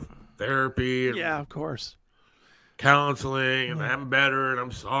 therapy and yeah, of course, counseling, and I'm better, and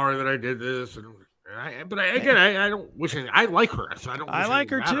I'm sorry that I did this. And I don't wish anything. I like her, so I don't. I like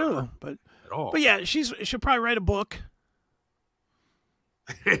her too, but at all. But yeah, she'll probably write a book.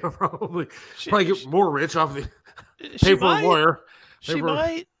 probably get more rich off the She pay for a lawyer. She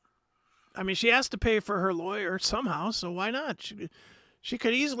might. I mean, she has to pay for her lawyer somehow, so why not? She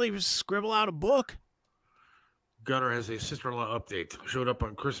could easily scribble out a book. Gunner has a sister-in-law update. Showed up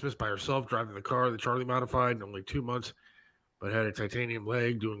on Christmas by herself, driving the car that Charlie modified in only 2 months, but had a titanium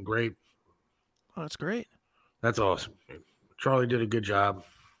leg, doing great. Oh, that's great. That's awesome. Charlie did a good job.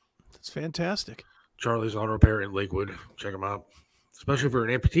 That's fantastic. Charlie's Auto Repair in Lakewood. Check him out. Especially if you're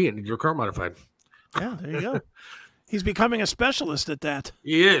an amputee and need your car modified. Yeah, there you go. He's becoming a specialist at that.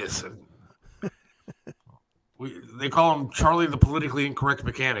 He is. They call him Charlie the politically incorrect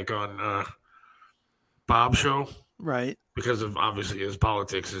mechanic on Bob's show. Right. Because of, obviously, his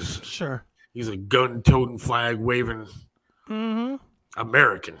politics. Sure. He's a gun-toting, flag-waving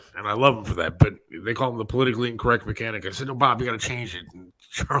American, and I love him for that. But they call him the politically incorrect mechanic. I said, no, Bob, you got to change it. And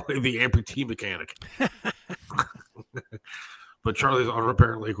Charlie the amputee mechanic. But Charlie's Auto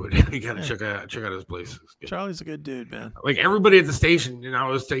Repair in Lakewood. You got to check out his place. Charlie's a good dude, man. Like everybody at the station,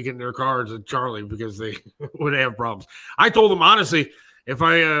 was taking their cars to Charlie because they would have problems. I told them honestly,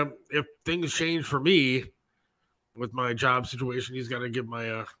 if things change for me with my job situation, he's got to give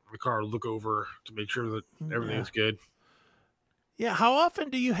my car a look over to make sure that everything's good. Yeah. How often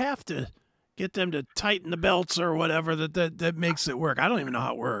do you have to get them to tighten the belts or whatever that makes it work? I don't even know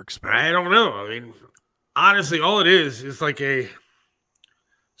how it works. But I don't know. I mean, honestly, all it is like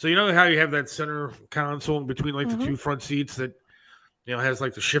so you know how you have that center console in between like the two front seats that has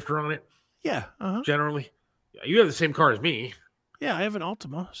like the shifter on it? Yeah. Generally. Yeah, you have the same car as me. Yeah, I have an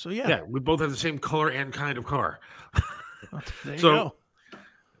Altima. So yeah. Yeah, we both have the same color and kind of car. There you go.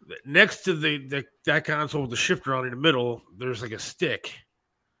 Next to that console with the shifter on in the middle, there's like a stick.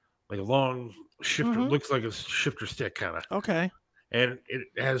 Like a long shifter. Looks like a shifter stick kind of. Okay. and it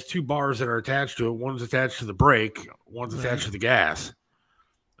has two bars that are attached to it. One's attached to the brake, one's attached to the gas.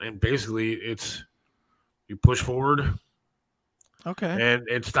 And basically, it's you push forward, Okay. and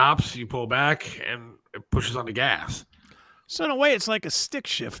it stops. You pull back, and it pushes on the gas. So in a way, it's like a stick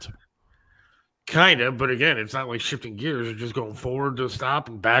shift. Kind of, but again, it's not like shifting gears. It's just going forward to stop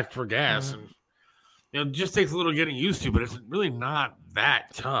and back for gas, and it just takes a little getting used to. But it's really not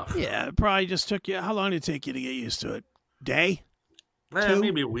that tough. Yeah, it probably just took you. How long did it take you to get used to it? Day? Two?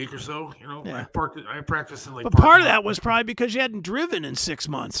 Maybe a week or so. Yeah. I practiced in like. But part of that was probably because you hadn't driven in 6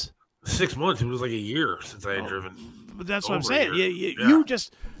 months. 6 months. It was like a year since I had driven. But that's what I'm Over a saying. year. You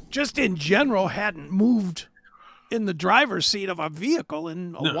just in general hadn't moved in the driver's seat of a vehicle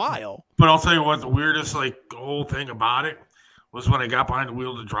in a while. But I'll tell you what, the weirdest whole thing about it was when I got behind the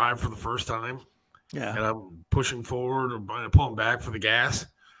wheel to drive for the first time, Yeah. and I'm pushing forward or pulling back for the gas.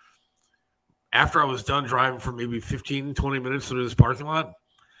 After I was done driving for maybe 15, 20 minutes through this parking lot,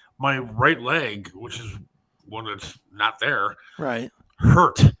 my right leg, which is one that's not there, Right.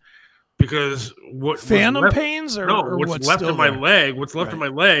 hurt because what Phantom was left, pains or, no, or what's left of my there? leg, what's left Right. of my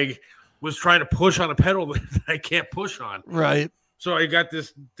leg was trying to push on a pedal that I can't push on. Right. So I got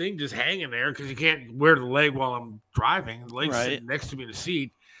this thing just hanging there because you can't wear the leg while I'm driving. The leg's Right. sitting next to me in the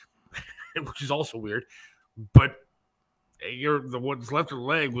seat, which is also weird. But the what's left of the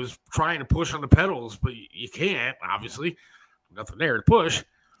leg was trying to push on the pedals, but you can't. Obviously, nothing there to push.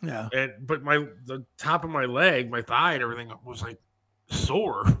 Yeah. But the top of my leg, my thigh, and everything was like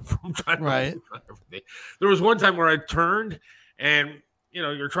sore from trying to Right. move on everything. There was one time where I turned, and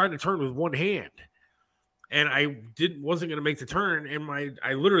you're trying to turn with one hand. And I wasn't going to make the turn, and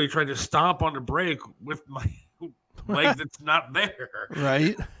I literally tried to stomp on the brake with my leg that's not there.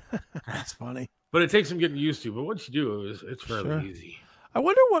 Right. That's funny. But it takes some getting used to. But once you do, it's fairly Sure. easy. I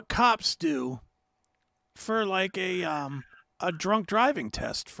wonder what cops do for like a drunk driving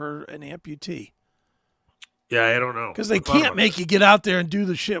test for an amputee. Yeah, I don't know. Because they I thought can't about make that. you get out there and do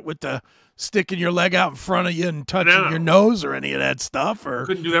the shit with the sticking your leg out in front of you and touching No. your nose or any of that stuff, or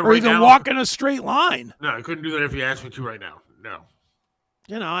Couldn't do that or right even now. walk in a straight line. No, I couldn't do that if you asked me to right now. No.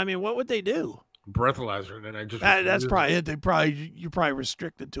 I mean, what would they do? Breathalyzer, and then I just That's probably it. You're probably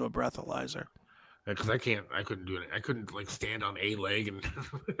restricted to a breathalyzer. because I couldn't do it. I couldn't stand on a leg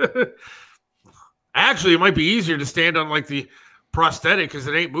and actually it might be easier to stand on the prosthetic because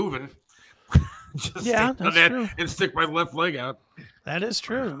it ain't moving. Just Yeah, stand on that's that true. and stick my left leg out. That is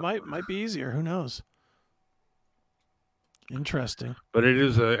true. It might be easier. Who knows? Interesting. But it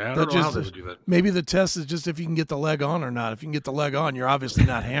is I don't know how they would do that. Maybe the test is just if you can get the leg on or not. If you can get the leg on, you're obviously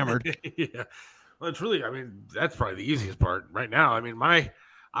not hammered. Yeah. Well, it's really, that's probably the easiest part right now.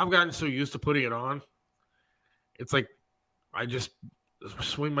 I've gotten so used to putting it on. It's like I just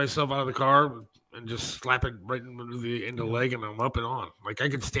swing myself out of the car and just slap it right into the leg, and I'm up and on. I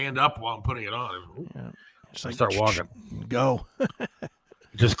could stand up while I'm putting it on. Yeah. Just I start walking. Go. It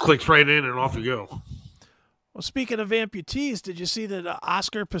just clicks right in, and off you go. Well, speaking of amputees, did you see that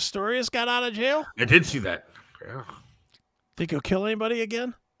Oscar Pistorius got out of jail? I did see that. Yeah. Think he'll kill anybody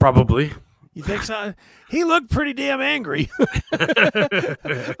again? Probably. You think so? He looked pretty damn angry.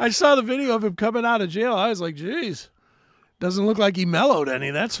 I saw the video of him coming out of jail. I was like, geez, doesn't look like he mellowed any,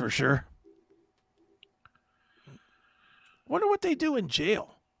 that's for sure. Wonder what they do in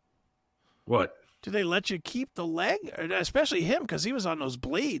jail. What? Do they let you keep the leg? Especially him, because he was on those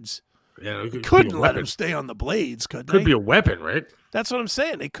blades. Yeah, it could Couldn't be a let weapon. him stay on the blades, could Could they? be a weapon, right? That's what I'm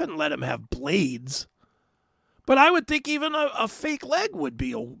saying. They couldn't let him have blades. But I would think even a fake leg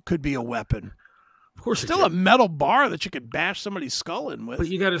could be a weapon. Of course, Still a metal bar that you could bash somebody's skull in with. But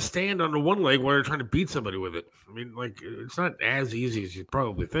you got to stand on the one leg while you're trying to beat somebody with it. It's not as easy as you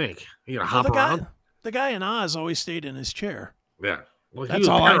probably think. You got to hop around. The guy in Oz always stayed in his chair. Yeah. Well, he That's was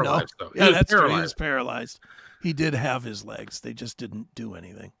all I know. paralyzed, though. He Yeah, was that's true. He was paralyzed. paralyzed. He did have his legs. They just didn't do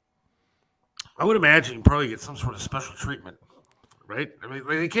anything. I would imagine you probably get some sort of special treatment, right?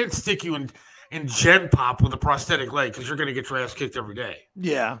 They can't stick you in Gen Pop with a prosthetic leg because you're going to get your ass kicked every day.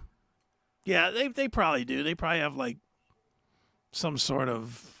 Yeah. Yeah, they probably do. They probably have some sort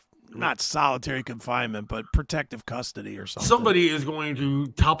of not solitary confinement, but protective custody or something. Somebody is going to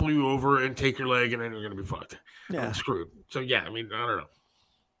topple you over and take your leg, and then you're going to be fucked. Yeah. Screwed. So, yeah, I don't know.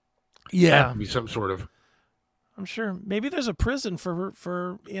 Yeah. Have to be some sort of I'm sure. Maybe there's a prison for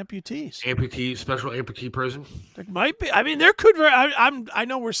amputees. special amputee prison. There might be. I mean, there could. I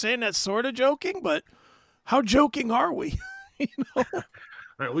know we're saying that sort of joking, but how joking are we? All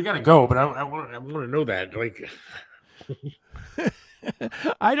right, we got to go, but I want to know that.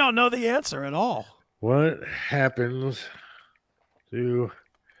 I don't know the answer at all. What happens to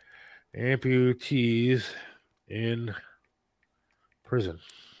amputees in Prison.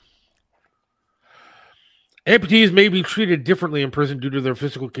 Amputees may be treated differently in prison due to their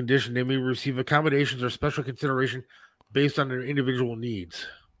physical condition. They may receive accommodations or special consideration based on their individual needs.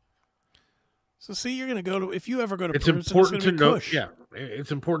 So see, you're going to go to, if you ever go to It's prison, important it's to going to be note. cush. Yeah,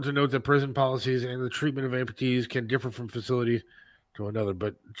 it's important to note that prison policies and the treatment of amputees can differ from facility to another,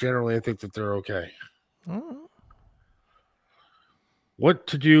 but generally, I think that they're okay. Oh. What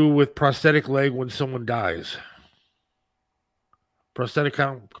to do with prosthetic leg when someone dies? Prosthetic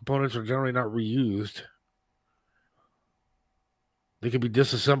components are generally not reused. They can be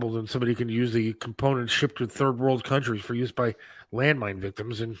disassembled, and somebody can use the components shipped to third world countries for use by landmine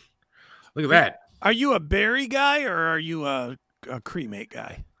victims. And look at that. Are you a bury guy or are you a cremate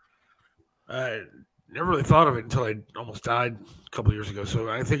guy? I never really thought of it until I almost died a couple years ago. So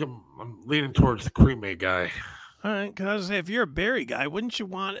I think I'm leaning towards the cremate guy. All right, because if you're a bury guy, wouldn't you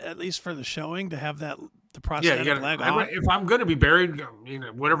want, at least for the showing, to have the Yeah, prosthetic you leg gotta, on? if I'm going to be buried,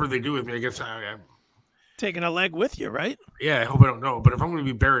 whatever they do with me, I guess Taking a leg with you, right? I hope I don't know. But if I'm going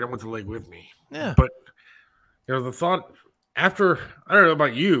to be buried, I want the leg with me. Yeah. But the thought after, I don't know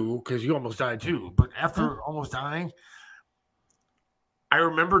about you because you almost died too, but after almost dying, I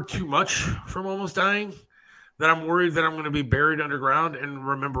remember too much from almost dying that I'm worried that I'm going to be buried underground and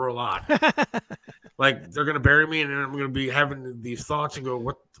remember a lot. Like they're going to bury me and then I'm going to be having these thoughts and go,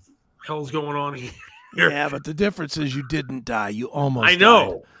 what the hell's going on here? Yeah, but the difference is you didn't die. You almost I know,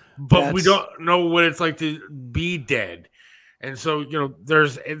 died. but we That's- don't know what it's like to be dead. And so,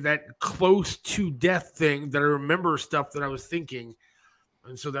 there's that close to death thing that I remember stuff that I was thinking.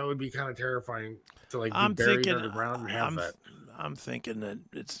 And so that would be kind of terrifying to like be buried underground and have that. I'm thinking that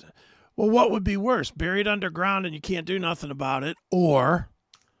it's, well, what would be worse? Buried underground and you can't do nothing about it, or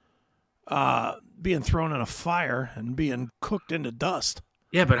being thrown in a fire and being cooked into dust.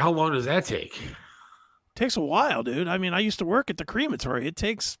 Yeah, but how long does that take? Takes a while, dude. I mean, I used to work at the crematory. It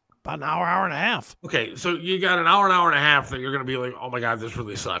takes about an hour and a half. Okay, so you got an hour and a half that you're going to be like, oh my God, this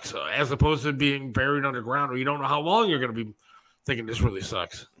really sucks. So as opposed to being buried underground where you don't know how long you're going to be thinking this really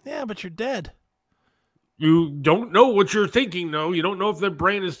sucks. Yeah, but you're dead. You don't know what you're thinking, though. You don't know if the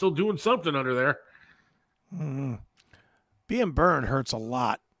brain is still doing something under there. Being burned hurts a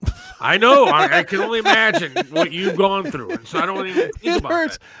lot. I know. I can only imagine what you've gone through. And so I don't even think It about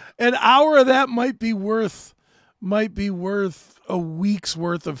hurts. that. An hour of that might be worth a week's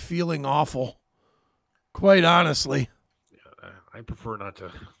worth of feeling awful. Quite honestly. I prefer not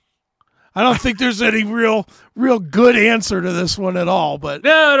to. I don't think there's any real good answer to this one at all, but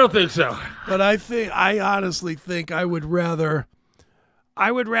No, I don't think so. I honestly think I would rather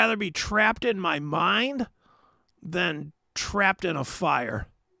be trapped in my mind than trapped in a fire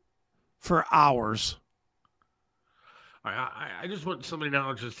for hours. I just want somebody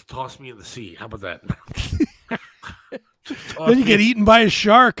now just to toss me in the sea. How about that? Then you get eaten by a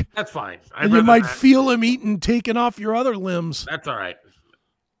shark, That's fine. and you might feel him taking off your other limbs. That's all right.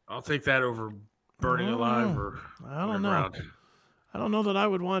 I'll take that over burning alive or I don't know. underground. I don't know that I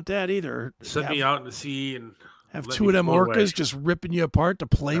would want that either. Send me out in the sea and Have let two me of them float orcas away. just ripping you apart to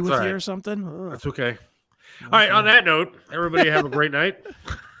play That's with all you right. or something. Ugh. That's okay. All right. On that note, everybody have a great night.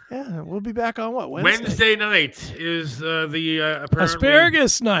 Yeah, we'll be back on what, Wednesday? Wednesday night is the apparently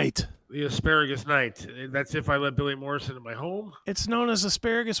Asparagus night. the asparagus night. That's if I let Billy Morrison in my home. It's known as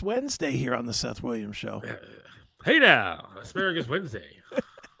Asparagus Wednesday here on the Seth Williams Show. Hey now, asparagus Wednesday.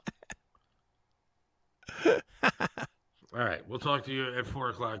 All right, we'll talk to you at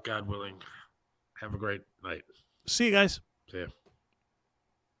 4:00, God willing. Have a great night. See you guys. See ya.